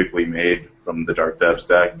is typically made from the Dark Depths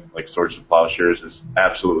deck, like Swords and Plowshares is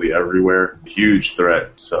absolutely everywhere. Huge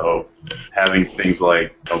threat. So having things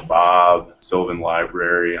like Bob, Sylvan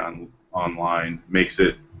Library online makes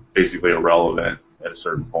it basically irrelevant at a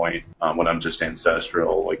certain point when I'm just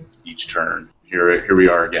ancestral, like each turn. Here we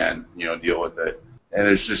are again, you know, deal with it. And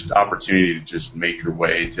there's just opportunity to just make your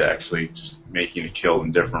way to actually just making a kill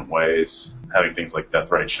in different ways. Having things like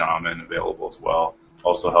Deathrite Shaman available as well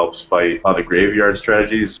also helps fight the graveyard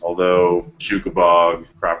strategies, although Shukabog,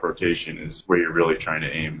 crop rotation is where you're really trying to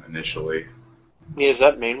aim initially. Yeah, is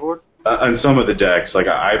that main board? On some of the decks, like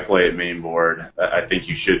I play at main board, I think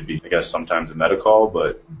you should be. I guess sometimes a meta call,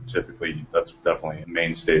 but typically that's definitely a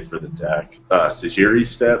mainstay for the deck. Sejiri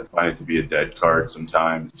Step, I find it to be a dead card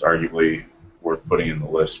sometimes. It's arguably worth putting in the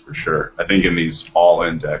list for sure. I think in these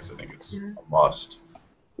all-in decks, I think it's a must.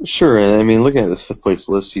 Sure, and I mean, looking at this 5th place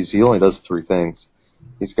list, he only does 3 things.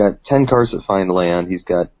 He's got 10 cards that find land, he's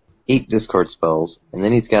got 8 discard spells, and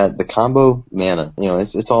then he's got the combo mana. You know,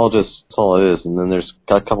 it's all it is, and then there's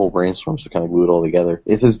got a couple of Brainstorms to kind of glue it all together.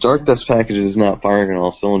 If his Dark Depths package is not firing on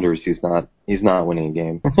all cylinders, he's not winning a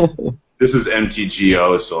game. This is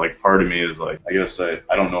MTGO, so like part of me is like, I guess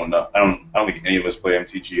I don't know enough. I don't think any of us play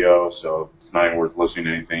MTGO, so it's not even worth listening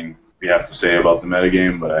to anything we have to say about the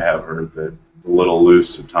metagame, but I have heard that it's a little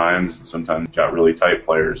loose at times, and sometimes got really tight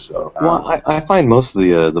players. So well, I find most of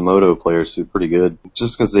the Moto players do pretty good,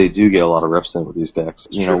 just because they do get a lot of reps in with these decks.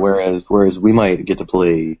 You know, whereas we might get to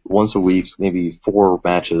play once a week, maybe 4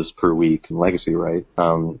 matches per week in Legacy, right?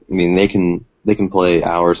 I mean, they can play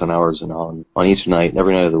hours and hours and on each night,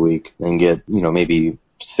 every night of the week, and get, you know, maybe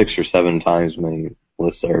 6 or 7 times many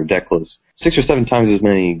lists or deck lists, 6 or 7 times as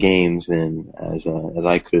many games in as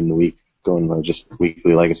I could in a week going just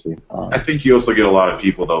weekly Legacy. I think you also get a lot of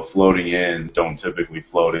people though floating in don't typically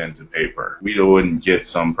float into paper. We wouldn't get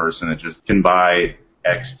some person that just can buy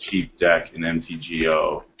X cheap deck in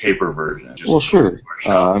MTGO paper version. Well, sure.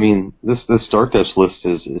 I mean, this Dark Depths list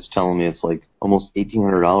is telling me it's like almost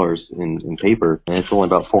 $1,800 in paper, and it's only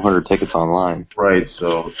about 400 tickets online. Right,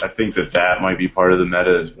 so I think that might be part of the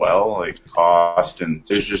meta as well, like cost, and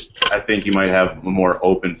there's just, I think you might have a more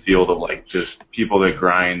open field of like just people that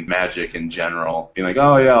grind Magic in general, being like,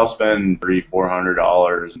 oh yeah, I'll spend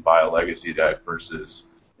 $300-400 and buy a Legacy deck versus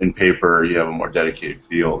in paper, you have a more dedicated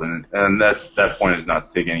field, and that point is not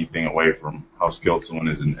to take anything away from how skilled someone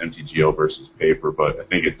is in MTGO versus paper, but I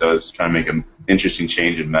think it does kind of make an interesting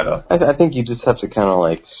change in meta. I think you just have to kind of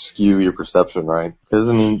like skew your perception, right? Because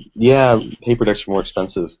I mean, yeah, paper decks are more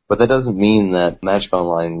expensive, but that doesn't mean that Magic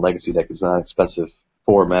Online Legacy deck is not expensive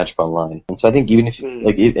for Magic Online. And so I think even if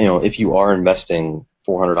if you are investing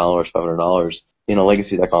 $400, $500 in a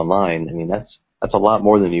Legacy deck online, I mean that's a lot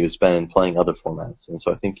more than you would spend playing other formats. And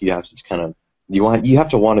so I think you have to kind of, you have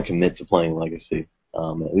to want to commit to playing Legacy,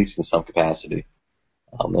 at least in some capacity.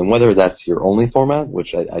 And whether that's your only format,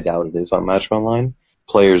 which I doubt it is on Magic Online,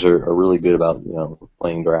 players are really good about, you know,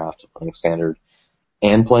 playing Draft, playing Standard,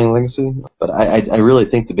 and playing Legacy. But I really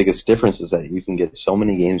think the biggest difference is that you can get so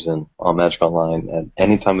many games in on Magic Online at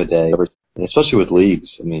any time of day, and especially with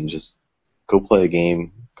leagues. I mean, just go play a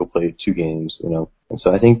game, go play 2 games, And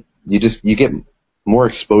so I think you get more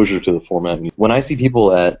exposure to the format. When I see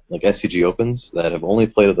people at like SCG Opens that have only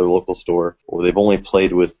played at their local store, or they've only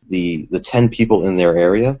played with the 10 people in their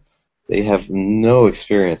area, they have no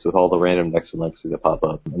experience with all the random decks and Legacy that pop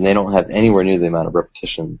up, and they don't have anywhere near the amount of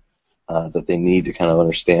repetition that they need to kind of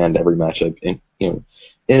understand every matchup in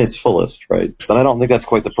its fullest, right? But I don't think that's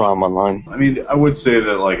quite the problem online. I mean, I would say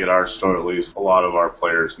that, like, at our store at least, a lot of our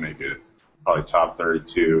players make it probably top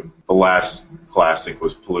 32. The last Classic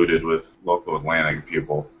was polluted with local Atlantic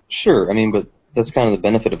people. Sure, I mean, but that's kind of the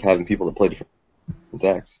benefit of having people that play different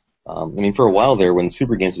decks. I mean, for a while there, when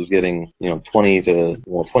Super Games was getting, 25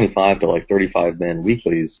 to like 35 man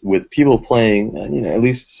weeklies, with people playing, at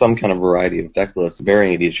least some kind of variety of deck lists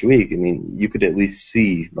varying at each week, I mean, you could at least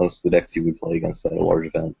see most of the decks you would play against at a large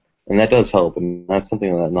event. And that does help, and that's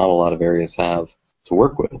something that not a lot of areas have to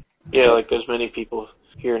work with. Yeah, like there's many people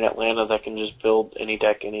here in Atlanta that can just build any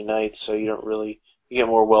deck any night, so you get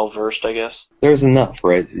more well-versed, I guess. There's enough,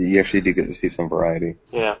 right? So you actually do get to see some variety.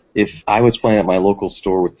 Yeah. If I was playing at my local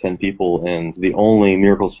store with 10 people and the only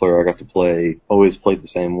Miracles player I got to play always played the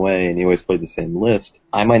same way and he always played the same list,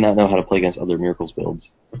 I might not know how to play against other Miracles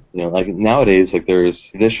builds. Like nowadays, like there's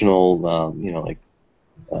additional,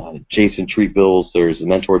 Jason Treat builds, there's the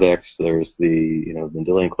Mentor decks, there's the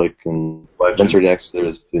Dillian Click and Spencer decks,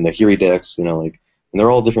 there's the Nahiri decks, and they're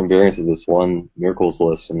all different variants of this one Miracles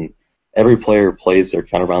list, and every player plays their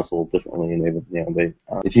counterbalance a little differently, and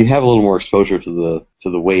if you have a little more exposure to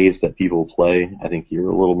the ways that people play, I think you're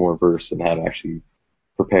a little more versed in how to actually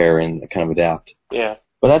prepare and kind of adapt. Yeah.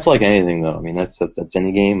 But that's like anything, though. I mean, that's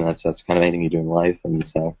any game, and that's kind of anything you do in life, and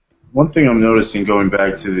so. One thing I'm noticing going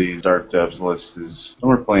back to these Dark Depths lists is some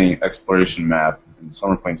are playing Exploration Map and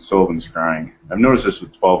some are playing Sylvan Scrying. I've noticed this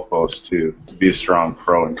with 12 posts too, to be a strong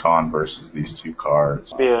pro and con versus these 2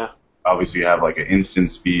 cards. Yeah. Obviously, you have like an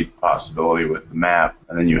instant speed possibility with the map,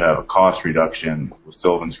 and then you have a cost reduction with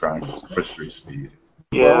Sylvan Scrying with crystal speed.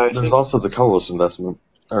 Yeah. Well, there's also the colorless investment,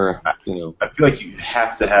 I feel like you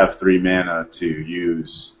have to have 3 mana to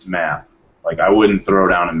use map. Like, I wouldn't throw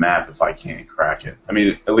down a map if I can't crack it. I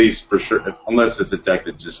mean, at least for sure, unless it's a deck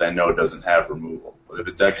that just I know doesn't have removal. But if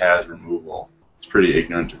a deck has removal, it's pretty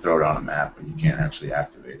ignorant to throw down a map when you can't actually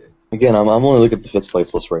activate it. Again, I'm only looking at the 5th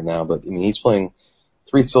place list right now, but I mean, he's playing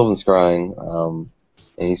 3 Sylvan Scrying,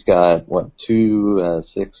 and he's got, 2,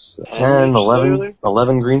 6, 10,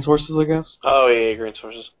 11 green sources, I guess? Oh, yeah, green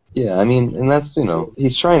sources. Yeah, I mean, and that's,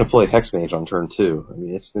 he's trying to play Hex Mage on turn 2. I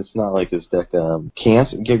mean, it's not like his deck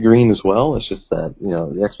can't get green as well. It's just that,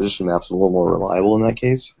 the Expedition map's a little more reliable in that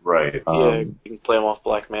case. Right. Yeah, you can play them off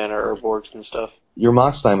black mana or Borgs and stuff. Your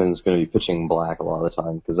Mox Diamond is going to be pitching black a lot of the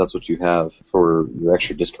time, because that's what you have for your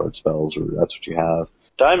extra discard spells, or that's what you have.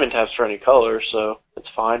 Diamond taps for any color, so it's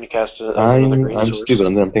fine to cast it as another green source. I'm stupid.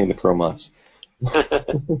 I'm thinking the Chromots.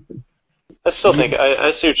 I still think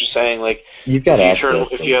I see what you're saying. Like, you've got access.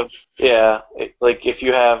 If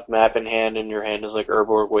you have map in hand and your hand is like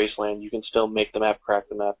Urborg Wasteland, you can still make the map crack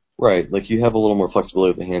the map. Right, like you have a little more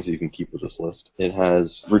flexibility with the hands that you can keep with this list. It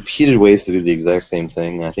has repeated ways to do the exact same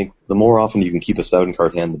thing. I think the more often you can keep a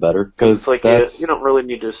 7-card hand, the better. Because it's like you don't really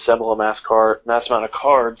need to assemble a mass amount of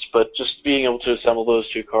cards, but just being able to assemble those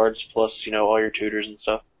 2 cards plus all your tutors and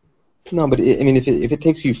stuff. No, but if it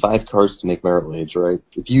takes you 5 cards to make Merit Lage, right?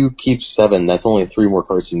 If you keep 7, that's only 3 more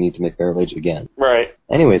cards you need to make Merit Lage again. Right.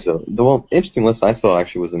 Anyways, though, the one interesting list I saw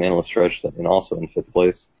actually was the Manaless Stretch, and also in 5th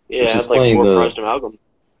place. Yeah, it had like 4 prized amalgam.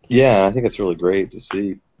 Yeah, I think it's really great to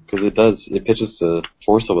see, because it pitches to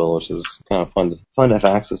Force of Will, which is kind of fun to have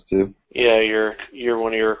access to. Yeah, your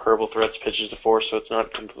one of your recurable threats pitches to Force, so it's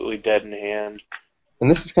not completely dead in hand. And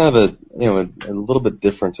this is kind of a little bit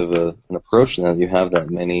different of an approach now that you have that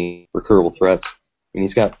many recurable threats. I mean,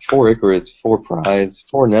 he's got 4 Ichorids, 4 Prize,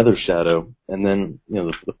 4 Nether Shadow, and then,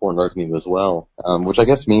 the 4 Narcomoeba as well, which I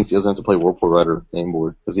guess means he doesn't have to play Whirlpool Rider game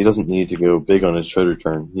board, because he doesn't need to go big on his trade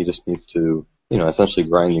turn. He just needs to, essentially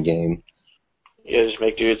grind the game. Yeah, just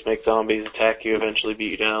make dudes, make zombies, attack you, eventually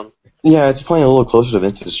beat you down. Yeah, it's playing a little closer to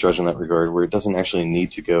Vintage Stretch in that regard, where it doesn't actually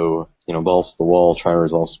need to go, balls to the wall, trying to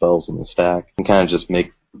resolve spells in the stack, and kind of just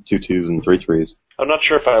make 2/2s and 3/3s. I'm not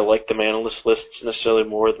sure if I like the Manaless lists necessarily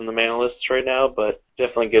more than the mana lists right now, but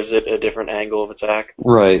definitely gives it a different angle of attack.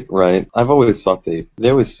 Right. I've always thought they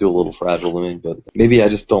always feel a little fragile to me, but maybe I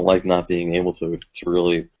just don't like not being able to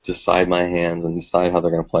really decide my hands and decide how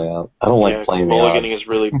they're going to play out. I don't like playing the odds. Mulliganing is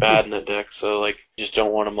really bad in a deck, so you just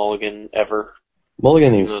don't want to mulligan ever.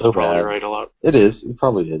 Mulliganing is so bad. Right a lot. It is. It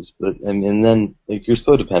probably is. But and then you're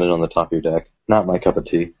so dependent on the top of your deck. Not my cup of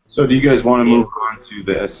tea. So do you guys want to move on to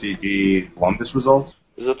the SCG Columbus results?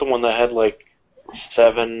 Is that the one that had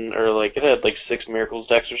 7, or like it had like 6 Miracles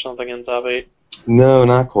decks or something in the top 8. No,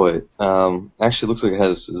 not quite. Actually, it looks like it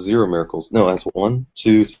has 0 miracles. No, it has 1,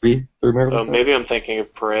 2, 3 miracles. Maybe I'm thinking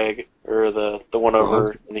of Prague, or the one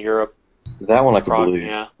over in Europe. That one I could Prague, believe.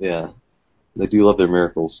 Yeah. They do love their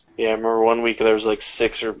miracles. Yeah, I remember one week there was like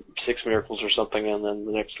 6 miracles or something, and then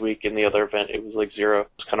the next week in the other event it was like 0.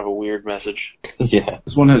 It's kind of a weird message. Yeah.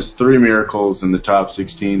 This one has 3 miracles in the top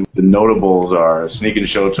 16. The notables are Sneak and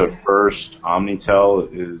Show took first, Omnitel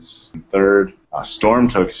is third, Storm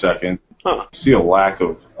took second. Huh. I see a lack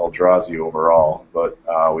of Eldrazi overall, but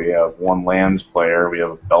we have 1 lands player, we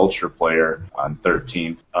have a Belcher player on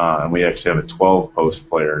 13th, and we actually have a 12-post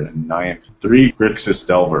player in 9th. 3 Grixis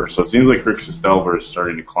Delver, so it seems like Grixis Delver is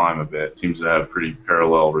starting to climb a bit. It seems to have pretty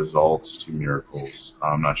parallel results to Miracles.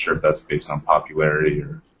 I'm not sure if that's based on popularity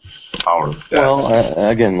or power. Well,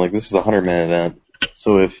 again, like this is a 100-man event.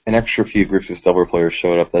 So if an extra few Grixis Delver players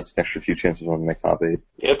showed up, that's an extra few chances of winning the top 8.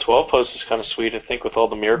 Yeah, 12 posts is kind of sweet. I think with all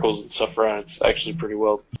the miracles and stuff around, it's actually pretty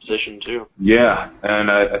well positioned too. Yeah, and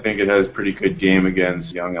I think it has pretty good game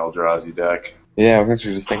against young Eldrazi deck. Yeah, I was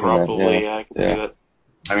actually just thinking Probably, that. I can see that.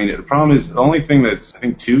 I mean, the problem is, the only thing that's, I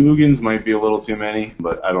think 2 Ugins might be a little too many,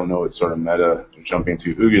 but I don't know, it's sort of meta jumping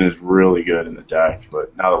to. Ugin is really good in the deck,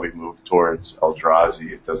 but now that we've moved towards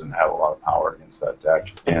Eldrazi, it doesn't have a lot of power against that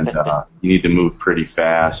deck. And you need to move pretty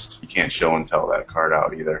fast. You can't show and tell that card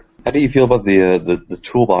out either. How do you feel about the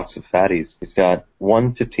toolbox of fatties? He's got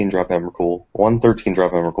 1 15-drop Emrakul, 1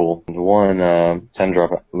 13-drop Emrakul, and 1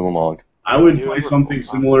 10-drop Ulamog. I would play something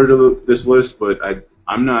similar to this list, but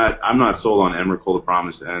I'm not sold on Emrakul, the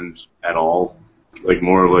Promised End, at all. Like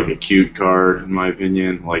more of like a cute card, in my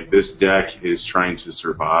opinion. Like this deck is trying to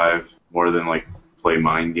survive more than like play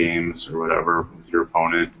mind games or whatever with your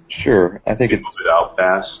opponent. Sure, I think it's move it out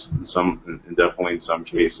fast and definitely in some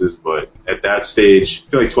cases, but at that stage,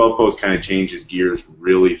 I feel like 12 post kind of changes gears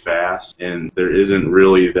really fast, and there isn't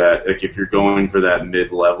really that, like if you're going for that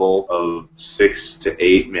mid-level of 6 to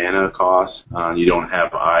 8 mana cost, you don't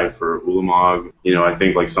have Eye for Ulamog. You know, I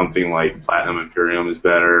think like something like Platinum Imperium is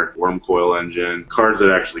better, Wormcoil Engine, cards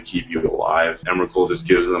that actually keep you alive. Emrakul just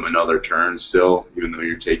gives them another turn still, even though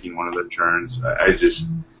you're taking one of their turns.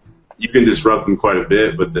 You can disrupt them quite a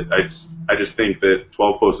bit, but I just think that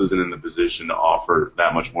 12 post isn't in the position to offer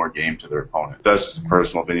that much more game to their opponent. That's just a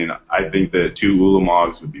personal opinion. I think that 2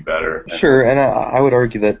 Ulamogs would be better. Sure, and I would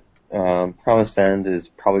argue that Promised End is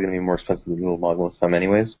probably going to be more expensive than Ulamog most of the time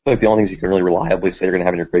anyways. I feel like the only things you can really reliably say you're going to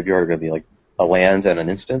have in your graveyard are going to be like a land and an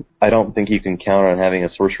instant. I don't think you can count on having a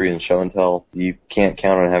sorcery and show and tell. You can't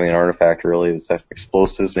count on having an artifact really. It's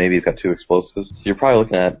explosives. Maybe it's got 2 explosives. So you're probably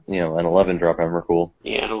looking at, an 11-drop Emrakul.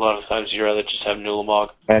 Yeah, and a lot of times you'd rather just have an Ulamog.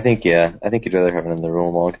 I think you'd rather have another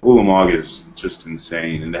Ulamog. Ulamog is just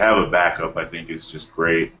insane, and to have a backup I think is just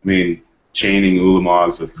great. I mean, chaining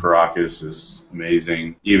Ulamogs with Karakas is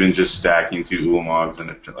amazing. Even just stacking 2 Ulamogs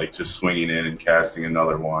and like just swinging in and casting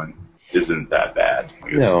another one isn't that bad.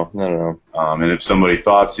 No. And if somebody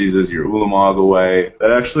thought seizes your Ulamog away,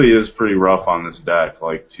 that actually is pretty rough on this deck,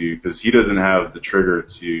 because he doesn't have the trigger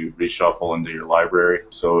to reshuffle into your library.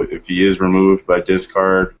 So if he is removed by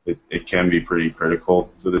discard, it can be pretty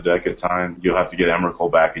critical to the deck at times. You'll have to get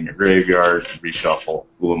Emrakul back in your graveyard, reshuffle.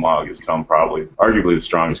 Ulamog has become probably, arguably the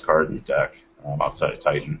strongest card in the deck, outside of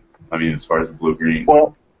Titan. I mean, as far as the blue-green.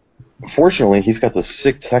 Well, fortunately, he's got the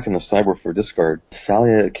sick tech in the sideboard for discard.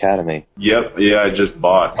 Thalia Academy. Yep, yeah, I just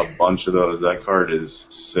bought a bunch of those. That card is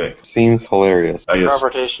sick. Seems hilarious. I guess.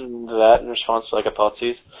 Interpretation to that in response to like a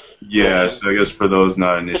Thoughtseize? Yeah, so I guess for those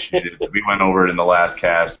not initiated, we went over it in the last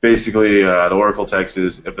cast. Basically, the Oracle text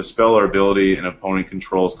is, if a spell or ability an opponent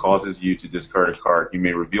controls causes you to discard a card, you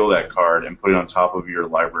may reveal that card and put it on top of your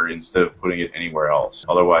library instead of putting it anywhere else.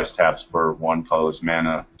 Otherwise, taps for 1 colorless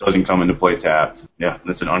mana. Doesn't come into play tapped. Yeah,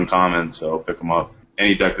 it's an uncommon, so pick them up.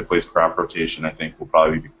 Any deck that plays crop rotation, I think, will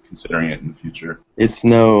probably be considering it in the future. It's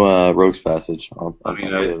no Rogue's Passage. I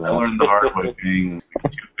learned the hard way paying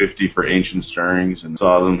 $2.50 for Ancient Stirrings and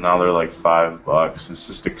saw them, now they're like $5. It's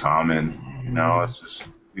just a common, it's just,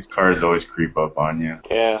 these cards always creep up on you.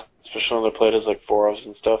 Yeah, especially when they're played as like 4-ofs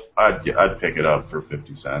and stuff. I'd pick it up for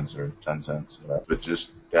 50 cents or 10 cents, but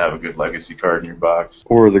just to have a good legacy card in your box.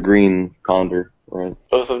 Or the green Ponder, right?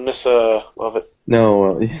 Both of Nissa, love it.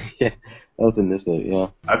 No, yeah. Yeah.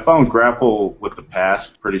 I found Grapple with the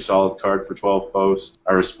Past pretty solid card for 12 posts.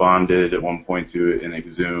 I responded at one point to it in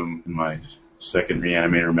Exhume in my second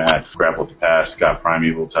Reanimator match. Grapple with the Past, got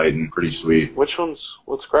Primeval Titan, pretty sweet. What's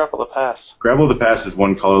Grapple the Past? Grapple with the Past is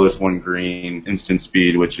 1 colorless, 1 green, instant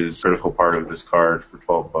speed, which is a critical part of this card for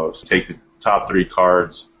 12 posts. Take the top 3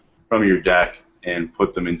 cards from your deck and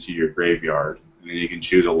put them into your graveyard. and then you can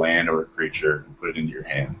choose a land or a creature and put it into your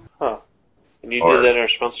hand. Huh. And you did that in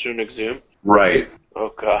response to an Exhume? Right.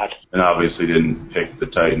 Oh, God. And obviously didn't pick the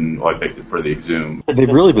Titan. Well, I picked it for the Exhume. They've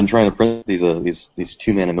really been trying to print these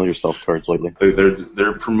 2-mana Mill Yourself cards lately.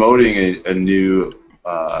 They're promoting a new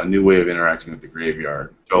way of interacting with the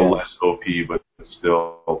graveyard. Go less OP, but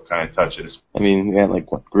still kind of touches. I mean, we got like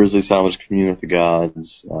Grizzly Salvage, Commune with the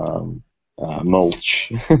Gods,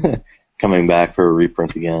 Mulch coming back for a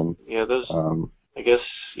reprint again. Yeah, I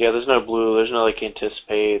guess, there's no blue, there's no like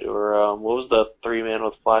Anticipate, or what was the 3-man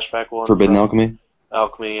with flashback one? Forbidden Alchemy?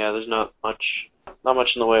 Alchemy, yeah, there's not much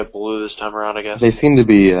in the way of blue this time around, I guess. They seem to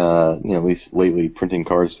be, at least lately, printing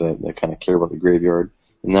cards that kind of care about the graveyard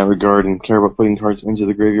in that regard and care about putting cards into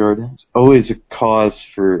the graveyard. It's always a cause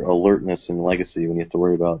for alertness in Legacy when you have to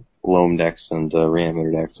worry about loam decks and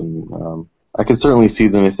reanimator decks, and I could certainly see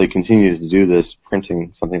them, if they continue to do this,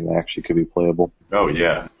 printing something that actually could be playable. Oh,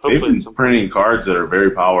 yeah. They've been printing cards that are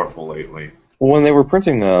very powerful lately. Well, when they were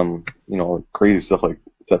printing, crazy stuff like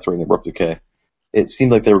Death Ray and Abrupt Decay, it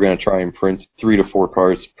seemed like they were going to try and print 3 to 4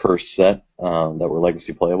 cards per set that were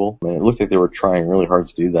Legacy playable. And it looked like they were trying really hard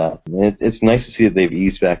to do that. And it's nice to see that they've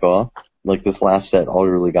eased back off. Like this last set, all we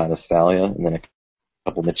really got is Thalia, and then a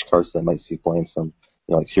couple niche cards that might see playing some,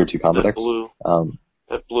 like Tier 2 combo decks.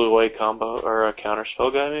 That blue-white combo, or a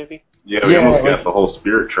counterspell guy, maybe? Yeah, we almost got the whole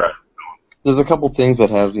Spirit Trap. There's a couple things that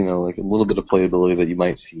have, like a little bit of playability that you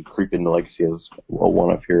might see creep into Legacy as a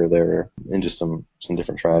one-up here or there, and just some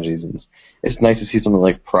different strategies. And it's nice to see something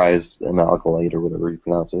like Prized Amalcolite, or whatever you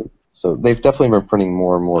pronounce it. So they've definitely been printing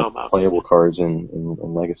more and more playable cards in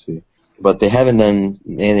Legacy. But they haven't done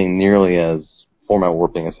anything nearly as format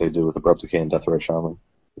warping as they do with Abrupt Decay and Death Ray Shaman,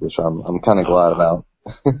 which I'm kind of glad about.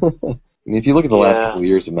 I mean, if you look at the last couple of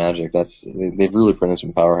years of Magic, they've really printed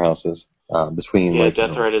some powerhouses between. Yeah,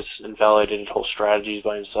 Death Ray has invalidated whole strategies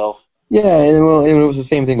by himself. Yeah, and it was the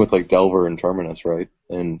same thing with like Delver and Terminus, right?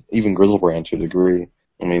 And even Grizzlebrand to a degree.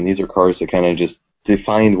 I mean, these are cards that kind of just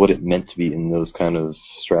defined what it meant to be in those kind of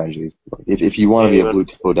strategies. Like if you want to be a blue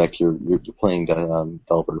typo deck, you're playing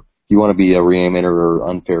Delver. If you want to be a Reanimator or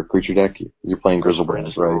unfair creature deck, you're playing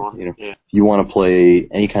Grizzlebrand, right? If you want to play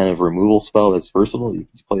any kind of removal spell that's versatile, you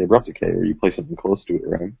play Abrupt Decay, or you play something close to it,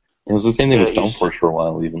 right? It was the same thing with Stoneforge for a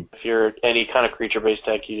while, even. If you're any kind of creature-based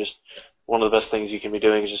deck, one of the best things you can be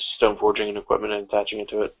doing is just Stoneforging an equipment and attaching it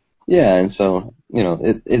to it. Yeah, and so,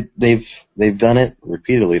 they've done it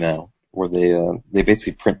repeatedly now, where they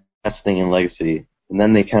basically print that thing in Legacy, and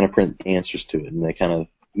then they kind of print answers to it, and they kind of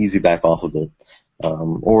easy back off of it.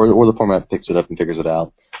 Or the format picks it up and figures it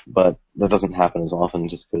out. But that doesn't happen as often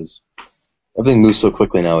just because everything moves so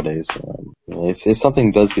quickly nowadays. If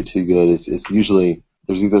something does get too good, it's usually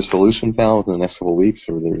there's either a solution found within the next couple of weeks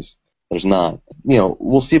or there's not.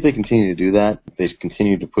 We'll see if they continue to do that. If they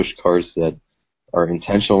continue to push cards that are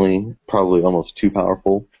intentionally probably almost too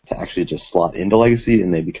powerful to actually just slot into Legacy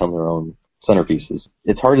and they become their own centerpieces.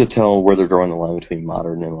 It's hard to tell where they're drawing the line between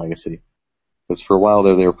Modern and Legacy. Because for a while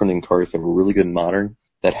there, they were printing cards that were really good in Modern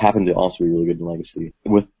that happened to also be really good in Legacy.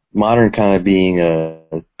 With Modern kind of being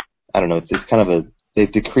it's kind of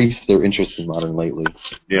they've decreased their interest in Modern lately.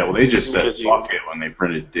 Yeah, well, they just said fuck it when they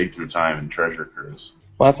printed Dig Through Time and Treasure Cruise.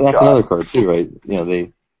 Well, that's another card too, right?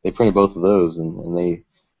 They printed both of those and they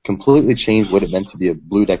completely changed what it meant to be a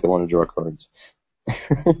blue deck that wanted to draw cards.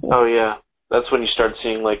 Oh yeah, that's when you start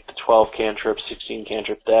seeing like the 12 cantrip, 16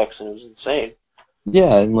 cantrip decks, and it was insane.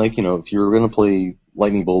 Yeah, and if you're going to play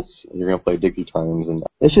Lightning Bolts, you're going to play Dig Through Times, and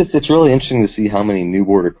it's really interesting to see how many new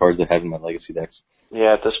border cards I have in my Legacy decks.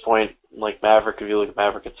 Yeah, at this point, like Maverick, if you look at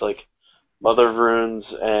Maverick, it's like Mother of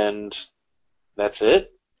Runes, and that's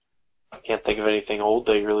it. I can't think of anything old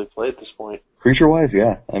they really play at this point. Creature-wise,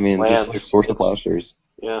 yeah. I mean, Lands, just like Source of Plowshares.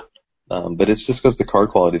 Yeah. But it's just because the card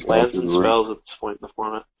quality is going Lands through and the roof. spells at this point in the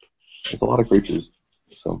format. It's a lot of creatures,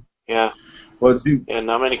 so... Yeah. Well, and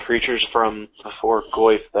not many creatures from before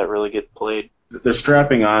Goyf that really get played. They're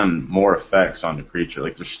strapping on more effects on the creature.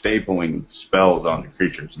 Like, they're stapling spells onto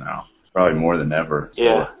creatures now. Probably more than ever. So.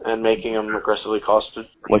 Yeah, and making them aggressively costed.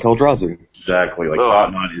 Like Eldrazi. Exactly. Like,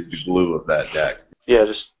 Thought-Knot is the glue of that deck. Yeah,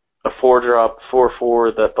 just a 4-drop,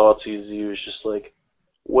 4/4 that Thoughtseize is just, like,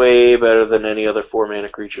 way better than any other 4-mana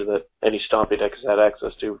creature that any Stompy deck has had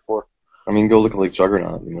access to before. I mean, go look at, like,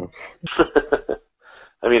 Juggernaut,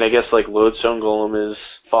 I mean, I guess, like, Lodestone Golem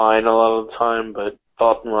is fine a lot of the time, but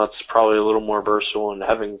Thought-Knot's probably a little more versatile, and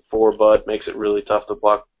having 4 Bud makes it really tough to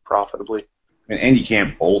block profitably. And you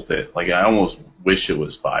can't bolt it. Like, I almost wish it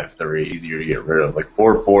was 5/3, easier to get rid of. Like,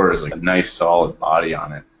 4/4 is, like, a nice, solid body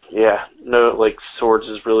on it. Yeah, no, like, Swords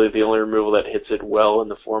is really the only removal that hits it well in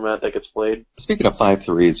the format that gets played. Speaking of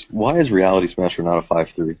 5/3s, why is Reality Smasher not a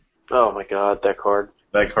 5/3? Oh my god, that card.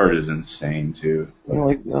 That card is insane, too. I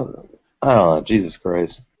don't know, Jesus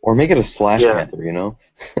Christ. Or make it a Slash Panther, you know?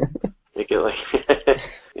 Make it like,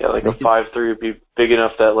 like a 5/3 would be big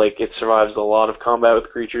enough that like it survives a lot of combat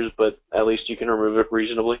with creatures, but at least you can remove it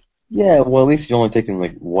reasonably. Yeah, well, at least you're only taking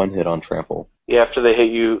like one hit on trample. Yeah, after they hit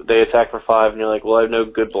you, they attack for 5, and you're like, well, I have no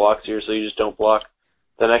good blocks here, so you just don't block.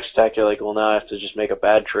 The next attack, you're like, well, now I have to just make a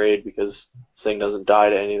bad trade because this thing doesn't die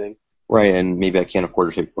to anything. Right, and maybe I can't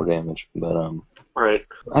afford to take more damage, but right.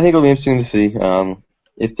 I think it'll be interesting to see.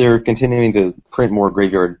 If they're continuing to print more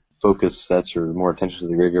graveyard-focused sets or more attention to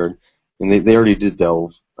the graveyard, and they already did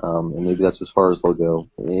Delve, and maybe that's as far as they'll go.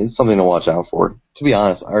 It's something to watch out for. To be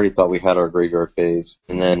honest, I already thought we had our graveyard phase,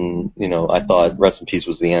 and then, I thought Rest in Peace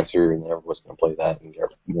was the answer, and everyone's going to play that and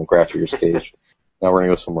get Grafter Your Cage. Now we're going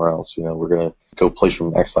to go somewhere else. We're going to go play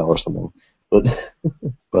from Exile or something.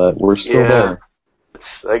 But we're still there.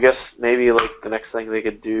 I guess maybe like the next thing they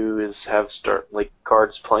could do is start like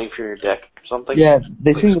cards playing from your deck or something. Yeah,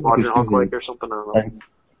 they like seem to or something. I don't know.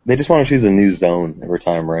 They just want to choose a new zone every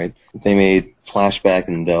time, right? They made Flashback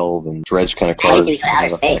and Delve and Dredge kind of cards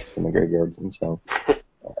in the graveyards, and so.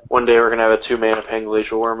 One day we're gonna have a 2-mana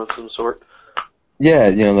Pangalacial Worm of some sort. Yeah,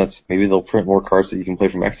 that's maybe they'll print more cards that you can play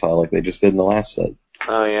from Exile like they just did in the last set.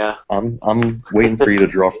 Oh yeah. I'm waiting for you to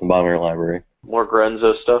draw from the bottom of your library. More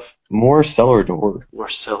Grenzo stuff. More Cellar Door. More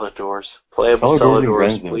Cellar Doors. Playable Cellar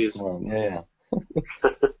Doors, please. Come on. Yeah.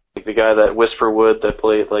 Like the guy that Whisper Wood that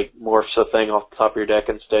played like morphs a thing off the top of your deck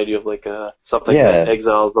instead. You have like something that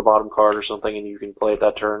exiles the bottom card or something, and you can play it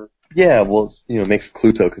that turn. Yeah, well, it makes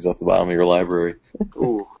Clue tokens off the bottom of your library.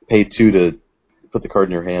 Ooh. Pay 2 to put the card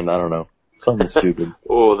in your hand. I don't know, something stupid.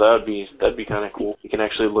 Oh, that'd be kind of cool. You can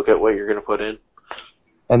actually look at what you're gonna put in.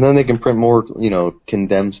 And then they can print more,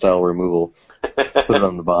 condemn style removal. Put it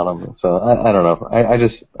on the bottom. So I don't know. I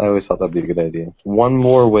always thought that'd be a good idea. One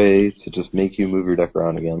more way to just make you move your deck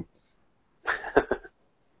around again.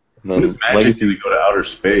 What does Magic do to go to outer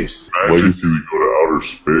space? Magic do we go to outer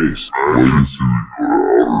space?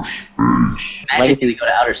 Magic do we go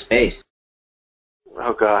to outer space?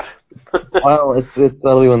 Oh god. Well,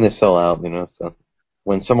 that'll be when they sell out, So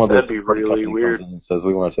when some other that'd be really weird. Comes in and says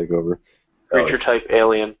we want to take over. Creature type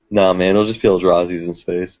alien. Nah, man, it'll just be Eldrazi's in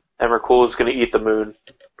space. Emrakul is going to eat the moon.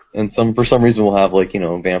 And for some reason we'll have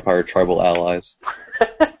vampire tribal allies.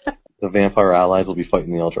 The vampire allies will be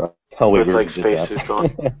fighting the Eldrazi. Oh wait, we already did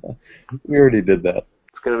that. We already did that.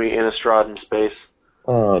 It's going to be Innistrad in space.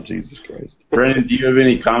 Oh, Jesus Christ. Brendan, do you have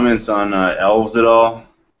any comments on elves at all?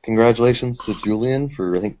 Congratulations to Julian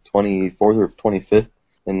for, I think, 24th or 25th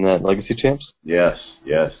in that Legacy Champs. Yes.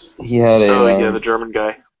 He had the German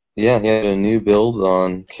guy. Yeah, he had a new build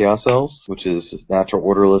on Chaos Elves, which is natural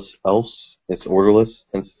orderless elves. It's orderless,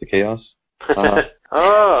 hence the chaos.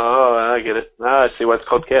 I get it. I see why it's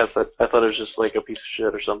called Chaos. I thought it was just like a piece of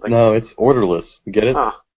shit or something. No, it's orderless. You get it?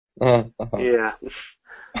 Yeah.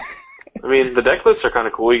 I mean, the deck lists are kind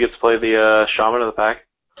of cool. You get to play the Shaman of the Pack.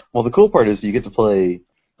 Well, the cool part is you get to play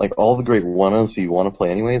like all the great one-ofs you want to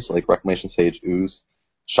play anyways, like Reclamation Sage, Ooze,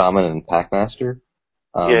 Shaman, and Packmaster.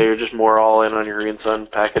 You're just more all in on your Green Sun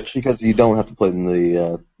package. Because you don't have to play in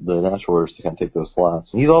the natural orders to kind of take those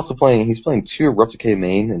slots. And he's also playing 2 Abrupt Decay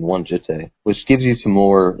main and 1 Jitte, which gives you some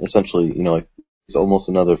more, essentially, it's almost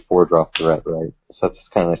another 4-drop threat, right? So that's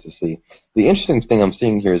kind of nice to see. The interesting thing I'm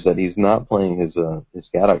seeing here is that he's not playing his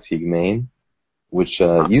Gaddock Teague main, which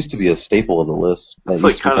used to be a staple of the list. That's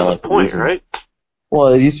like kind of the point, right? Well,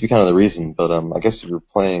 it used to be kind of the reason, but I guess if you're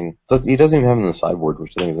playing... He doesn't even have him in the sideboard,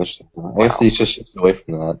 which I think is interesting. I guess he's just shifted away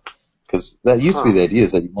from that. Because that used to be the idea,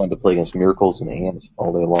 is that you wanted to play against Miracles and Ants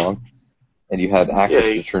all day long, and you had access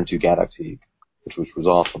to turn 2 Gaddock Teague, which was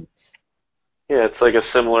awesome. Yeah, it's like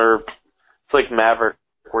it's like Maverick,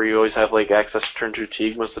 where you always have like access to turn 2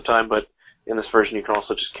 Teague most of the time, but in this version you can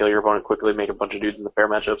also just kill your opponent quickly, make a bunch of dudes in the pair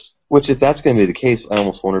matchups. Which, if that's going to be the case, I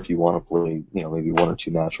almost wonder if you want to play, maybe 1 or 2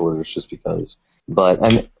 natural orders just because... But,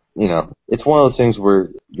 it's one of those things where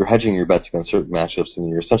you're hedging your bets against certain matchups and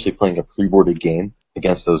you're essentially playing a pre-boarded game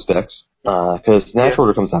against those decks. Because natural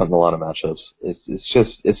order comes out in a lot of matchups.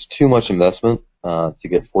 It's too much investment to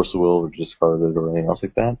get Force of Will or discarded or anything else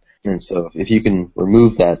like that. And so if you can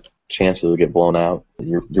remove that chance it'll get blown out,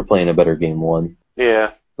 you're playing a better game 1.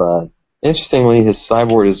 Yeah. But interestingly, his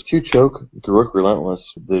sideboard is 2 Choke, Garruk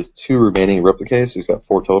Relentless, the 2 remaining Replicates, so he's got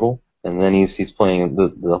 4 total. And then he's playing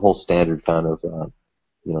the whole standard kind of,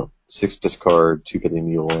 6 discard, 2 Pithy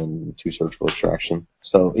Mule, and 2 Surgical Extraction.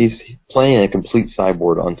 So he's playing a complete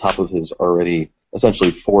sideboard on top of his already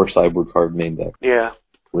essentially 4 sideboard card main deck. Yeah.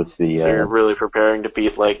 With the so you're really preparing to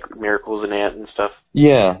beat like Miracles and Ant and stuff.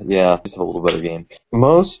 Yeah, just have a little better game.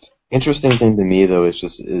 Most interesting thing to me though is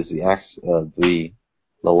the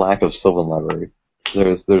lack of Sylvan library.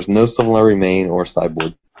 There's no Sylvan library main or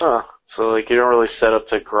sideboard. Huh. So like you don't really set up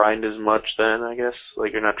to grind as much then, I guess.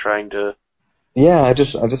 Like you're not trying to. Yeah, I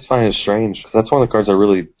just find it strange because that's one of the cards I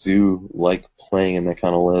really do like playing in that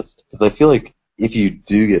kind of list. Because I feel like if you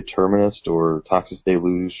do get Terminus or Toxis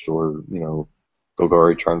Deluge or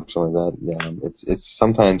Golgari Charm or something like that, yeah, it's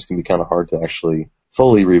sometimes can be kind of hard to actually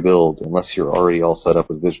fully rebuild unless you're already all set up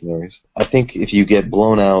with Visionaries. I think if you get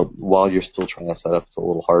blown out while you're still trying to set up, it's a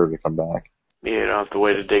little harder to come back. Yeah, you don't have to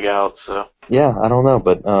wait to dig out. So. Yeah, I don't know,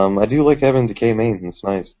 but I do like having Decay main. It's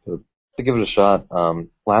nice, but to give it a shot.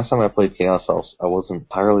 Last time I played Chaos Elves, I wasn't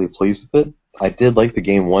entirely pleased with it. I did like the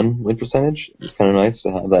game 1 win percentage. It was kind of nice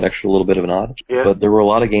to have that extra little bit of an odd. Yeah. But there were a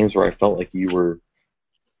lot of games where I felt like you were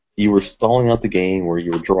stalling out the game, where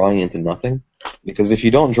you were drawing into nothing. Because if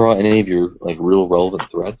you don't draw any of your like real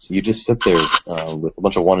relevant threats, you just sit there with a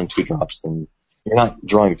bunch of 1 and 2 drops, and you're not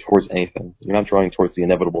drawing towards anything. You're not drawing towards the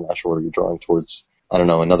inevitable natural order. You're drawing towards, I don't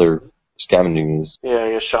know, another Scavenging Ooze. Yeah,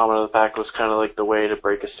 I guess Shaman of the Pack was kind of like the way to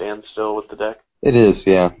break a standstill with the deck. It is,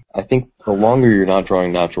 yeah. I think the longer you're not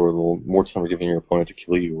drawing natural, the more time you're giving your opponent to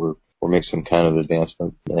kill you or make some kind of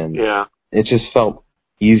advancement. And yeah. It just felt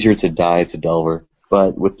easier to die to Delver.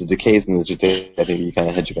 But with the Decays and the Jete, I think you kind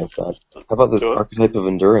of hedge against that. How about this archetype of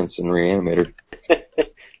Endurance in Reanimator?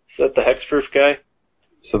 Is that the Hexproof guy?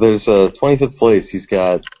 So there's 25th place. He's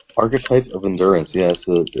got Archetype of Endurance. Yeah, it's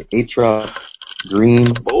the 8-drop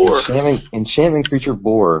green boar. Enchantment creature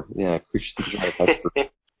boar. Yeah, creature seekers on a Hexproof.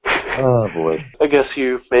 Oh boy. I guess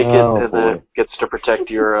you make it and then it gets to protect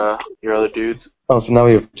your other dudes. Oh, so now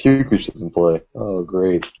we have 2 creatures in play. Oh,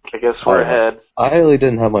 great. I guess we're ahead. I really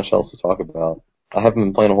didn't have much else to talk about. I haven't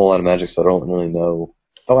been playing a whole lot of Magic, so I don't really know.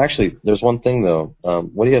 Oh, actually, there's one thing though.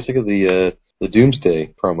 What do you guys think of the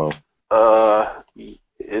Doomsday promo?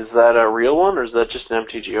 Is that a real one or is that just an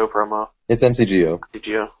MTGO promo? It's MTGO.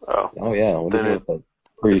 MTGO. Oh. Oh yeah. What do you think about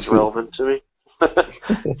that? It's relevant to me.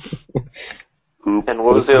 And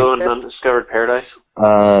what was the other one? Undiscovered Paradise?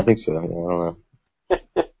 I think so. Yeah, I don't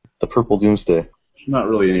know. The Purple Doomsday. Not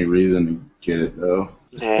really any reason to get it though.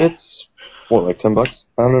 Yeah. It's what, like $10?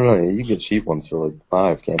 I don't know. You get cheap ones for like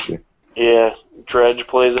 $5, can't you? Yeah. Dredge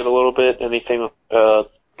plays it a little bit. Anything with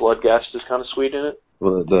Bloodghast is kind of sweet in it.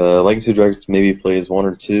 Well, the Legacy Dragons maybe plays 1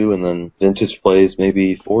 or 2, and then Vintage plays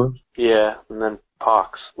maybe 4. Yeah, and then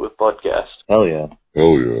Pox with Bloodghast. Hell yeah.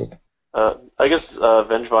 Hell yeah. I guess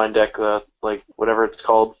Vengevine deck, like whatever it's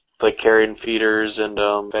called, like Carrion Feeders and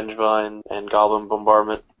Vengevine and Goblin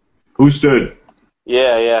Bombardment. Who stood?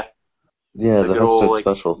 Yeah. Yeah, the the old, Hexed like,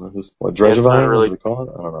 specials. What, Dredgevine? really, What do they call it?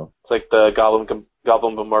 I don't know. It's like the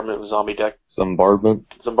Goblin Bombardment with zombie deck. Bombardment?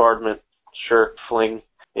 Sure, fling.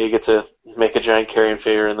 You get to make a giant Carrion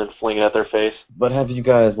Feeder and then fling it at their face. But have you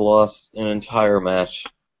guys lost an entire match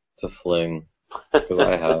to Fling? Because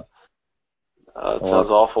I have. It sounds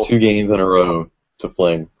awful. 2 games in a row to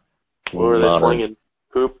Fling. What were they flinging?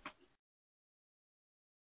 Poop?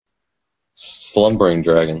 Slumbering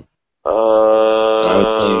Dragon.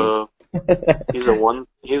 He's a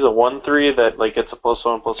 1/3 that like gets a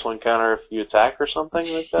 +1/+1 counter if you attack or something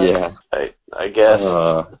like that. Yeah. I guess.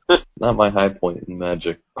 Not my high point in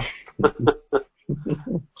Magic.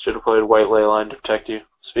 Should have played White Leyline to protect you.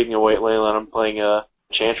 Speaking of White Leyline, I'm playing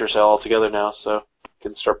Enchantress all together now, so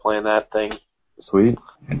can start playing that thing. Sweet.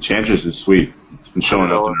 Enchantress is sweet. It's been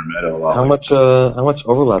showing up in our meta a lot. How much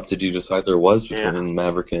overlap did you decide there was between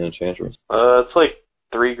Maverick and Enchantress? It's like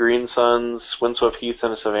 3 Green Suns, Windswept Heath,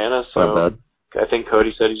 and a Savannah, so not bad. I think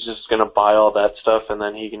Cody said he's just going to buy all that stuff, and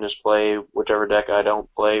then he can just play whichever deck I don't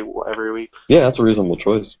play every week. Yeah, that's a reasonable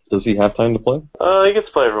choice. Does he have time to play? He gets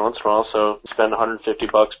to play every once in a while, so spend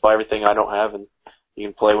 $150, buy everything I don't have, and you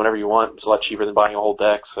can play whenever you want. It's a lot cheaper than buying a whole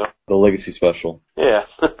deck, so. The Legacy Special. Yeah.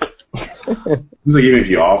 Seems like even if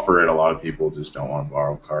you offer it, a lot of people just don't want to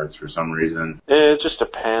borrow cards for some reason. It just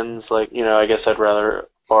depends. Like, I guess I'd rather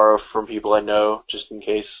borrow from people I know just in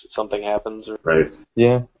case something happens. Right.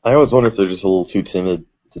 Yeah. I always wonder if they're just a little too timid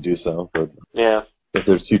to do so, but yeah. If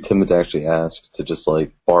they're too timid to actually ask to just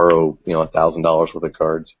like borrow, $1,000 worth of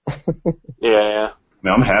cards. Yeah. I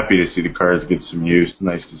mean, I'm happy to see the cards get some use. It's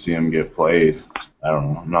nice to see them get played. I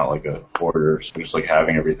don't know. I'm not like a hoarder. So just like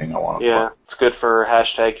having everything I want to play. It's good for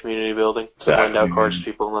hashtag community building. Exactly. Find out cards to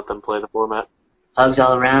people and let them play the format. Hugs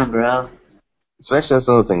all around, bro. So actually, that's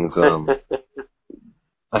another thing.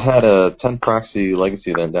 I had a 10 proxy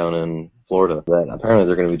legacy event down in Florida that apparently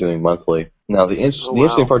they're going to be doing monthly. Now, the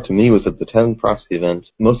interesting part to me was that the 10 proxy event,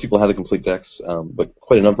 most people had the complete decks, but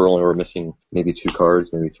quite a number only were missing maybe 2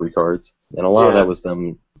 cards, maybe 3 cards. And a lot of that was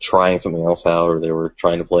them trying something else out, or they were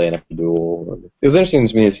trying to play an extra duel. It was interesting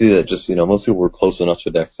to me to see that just, most people were close enough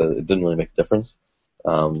to decks that it didn't really make a difference.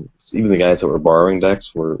 So even the guys that were borrowing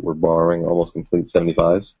decks were borrowing almost complete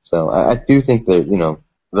 75s. So I do think that,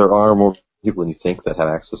 there are more people than you think that have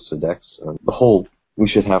access to decks. We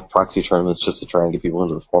should have proxy tournaments just to try and get people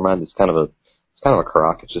into the format. It's kind of a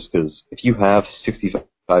crock. It's just because if you have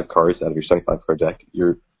 65 cards out of your 75 card deck,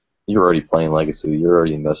 you're already playing Legacy. You're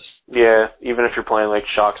already invested. Yeah, even if you're playing like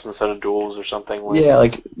Shocks instead of Duels or something.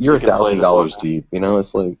 You're $1,000 deep.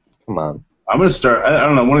 It's like, come on. I'm going to start, I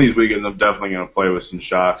don't know, one of these weekends I'm definitely going to play with some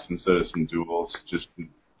Shocks instead of some Duels, just to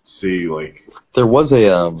see, There was see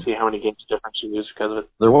how many games difference you lose because of it.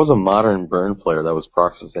 There was a modern Burn player that was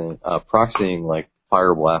proxying like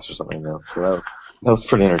Fire Blast or something now, so that was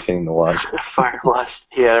pretty entertaining to watch. Fire Blast.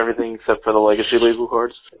 He had everything except for the Legacy legal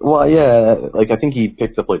cards. Well, yeah, I think he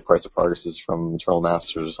picked up Price of Progresses from Eternal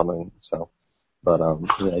Masters or something, so, but,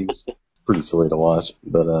 he's pretty silly to watch,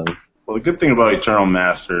 but, Well, the good thing about Eternal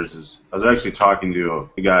Masters is I was actually talking to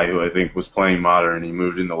a guy who I think was playing Modern. He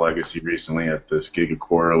moved into Legacy recently at this Giga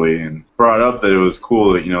Quarterly and brought up that it was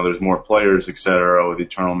cool that, there's more players, etc. with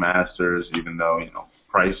Eternal Masters, even though,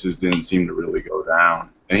 prices didn't seem to really go down.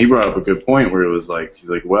 And he brought up a good point where it was he's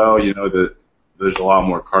like, well, that there's a lot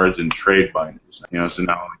more cards in trade binders. So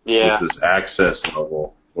now there's this access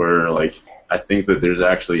level where, I think that there's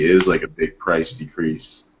actually is, a big price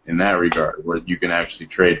decrease in that regard, where you can actually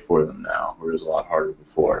trade for them now, where it was a lot harder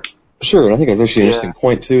before. Sure, and I think that's actually an interesting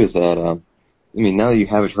point, too, is that, now that you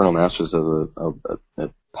have Eternal Masters as a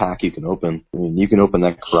pack you can open, you can open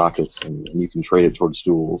that Caracas and you can trade it towards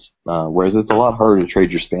duels, whereas it's a lot harder to trade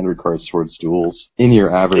your standard cards towards duels in your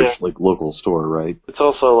average, local store, right? It's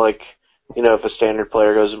also if a standard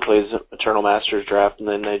player goes and plays Eternal Masters draft and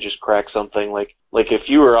then they just crack something, like if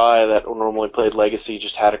you or I that normally played Legacy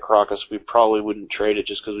just had a Caracas, we probably wouldn't trade it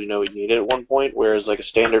just because we know we need it at one point, whereas a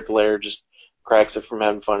standard player just cracks it from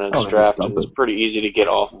having fun in his draft, and it's pretty easy to get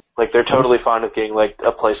off. They're totally fine with getting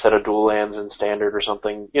a play set of dual lands in standard or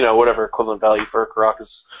something, whatever equivalent value for a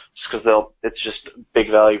Caracas, just because it's just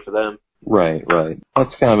big value for them. Right.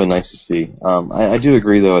 That's kind of been nice to see. I do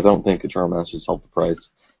agree, though, I don't think Eternal Masters helped the price.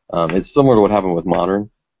 It's similar to what happened with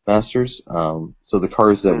Modern Masters. So the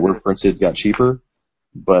cards that were printed got cheaper,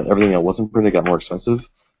 but everything that wasn't printed got more expensive.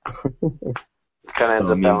 It kind of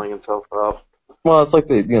ends up balancing itself out. Well, it's like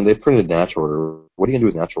they printed natural order. What are you going to do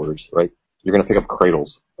with natural orders, right? You're going to pick up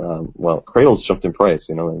Cradles. Cradles jumped in price,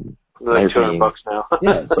 and they're like $200 now.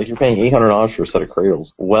 Yeah, it's like you're paying $800 for a set of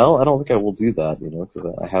Cradles. Well, I don't think I will do that,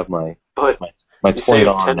 because I have my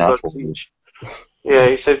 $20 natural each. Yeah,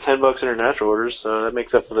 you save $10 in your natural orders, so that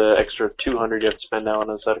makes up for the extra $200 you have to spend now on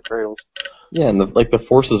a set of Cradles. Yeah, and the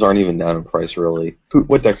forces aren't even down in price, really.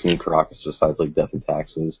 What decks need Caracas besides Death and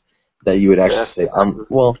Taxes that you would actually say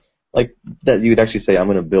that you would actually say I'm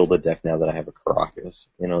going to build a deck now that I have a Caracas?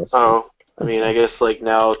 I guess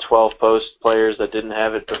now 12 post players that didn't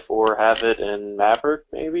have it before have it, and Maverick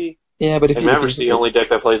maybe. Yeah, but Maverick's the only deck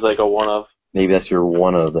that plays a one of. Maybe that's your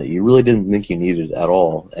one of that you really didn't think you needed at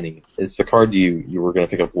all. And it's a card you were going to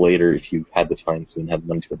pick up later if you had the time to and had the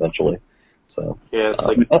money to eventually. So yeah,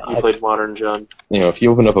 it's you played Modern John. If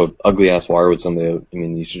you open up an ugly ass wire with somebody,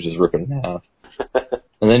 you should just rip it in half.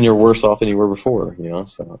 And then you're worse off than you were before.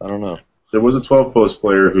 So I don't know. There was a 12-post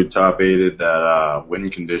player who top-aided that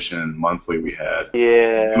win condition monthly we had.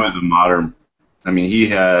 Yeah. He was a Modern. He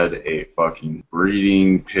had a fucking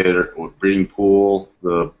breeding pool,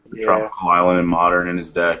 the tropical island in Modern in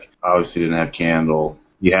his deck. Obviously didn't have Candle.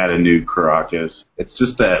 He had a new Caracas. It's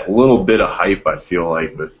just that little bit of hype I feel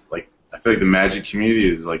like I feel like the Magic community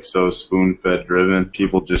is so spoon-fed driven.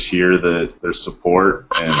 People just hear that there's support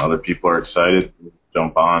and other people are excited to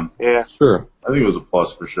jump on. Yeah. Sure. I think it was a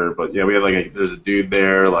plus for sure. But yeah, we had there's a dude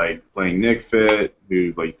there playing Nick Fit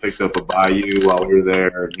who picked up a Bayou while we were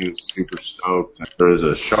there, and he was super stoked. And there was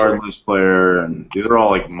a Shardless player, and these are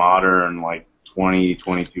all modern 20,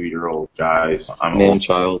 22-year-old guys. I'm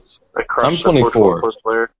Man-childs. I'm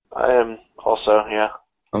 24. I am also, yeah.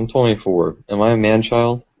 I'm 24. Am I a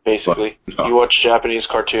man-child? Basically. You watch Japanese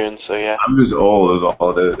cartoons, so yeah. I'm just old is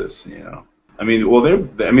all it is,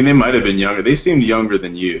 they might have been younger. They seemed younger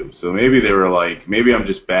than you, so maybe they were maybe I'm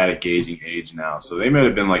just bad at gauging age now. So they might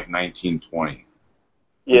have been 19, 20.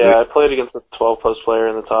 Yeah, I played against a 12-post player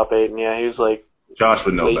in the top 8, and yeah, he was Josh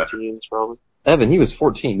would know late better. teens, probably. Evan, he was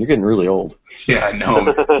 14. You're getting really old. Yeah, I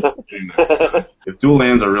know. If dual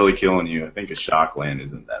lands are really killing you, I think a shock land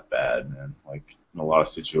isn't that bad, man. In a lot of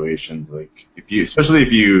situations, especially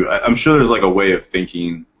if you, I'm sure there's a way of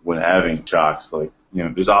thinking when having shocks,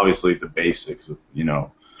 there's obviously the basics of,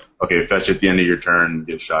 okay, fetch at the end of your turn,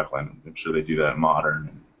 get a shock land. I'm sure they do that in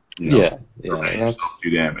Modern. Yeah, range, that's, still 2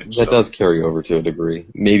 damage. that does carry over to a degree.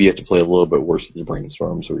 Maybe you have to play a little bit worse with your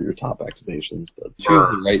brainstorms or your top activations, but choose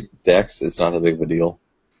the right decks, it's not that big of a deal.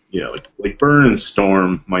 Yeah, like Burn and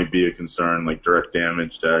Storm might be a concern, like direct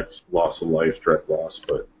damage decks, loss of life, direct loss,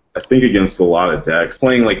 but I think against a lot of decks,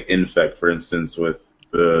 playing like Infect, for instance, with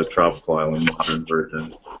the Tropical Island Modern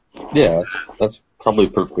version. Yeah, that's probably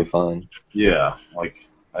perfectly fine. Yeah, like,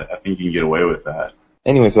 I think you can get away with that.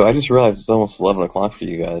 Anyway, so I just realized it's almost 11 o'clock for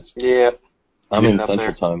you guys. Yeah. I'm in Up Central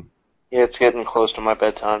there. Time. Yeah, it's getting close to my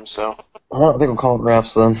bedtime, so. Alright, I think we'll call it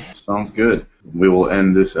wraps then. Sounds good. We will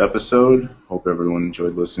end this episode. Hope everyone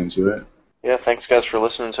enjoyed listening to it. Yeah, thanks guys for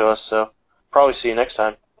listening to us, so probably see you next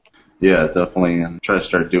time. Yeah, definitely. And try to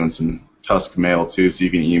start doing some Tusk mail too, so you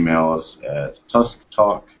can email us at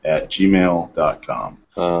tusktalk@gmail.com.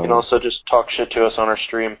 You can also just talk shit to us on our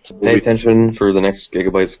stream. Pay attention for the next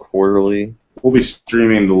Gigabytes quarterly. We'll be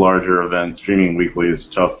streaming the larger events. Streaming weekly is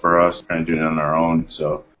tough for us, kind of doing it on our own,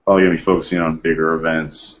 so probably going to be focusing on bigger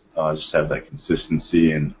events, just have that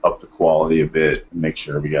consistency and up the quality a bit, and make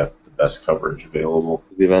sure we got the best coverage available.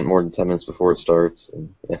 The event more than 10 minutes before it starts.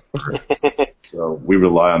 And, yeah. So we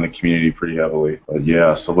rely on the community pretty heavily. But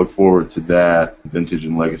yeah, so look forward to that, vintage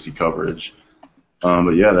and legacy coverage.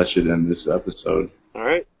 But yeah, that should end this episode. All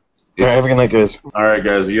right. Alright, have a good night, guys. Alright,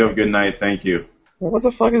 guys, you have a good night. Thank you. What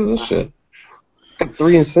the fuck is this shit? Got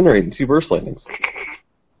 3 Incinerate and 2 Burst Lightnings.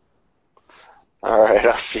 Alright,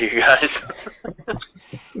 I'll see you guys.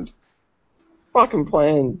 Fucking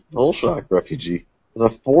playing Volshock Refugee.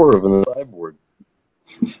 There's a 4 of them in the sideboard.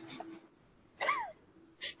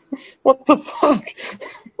 What the fuck?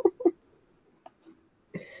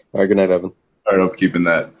 Alright, good night, Evan. Alright, I'm keeping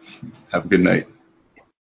that. Have a good night.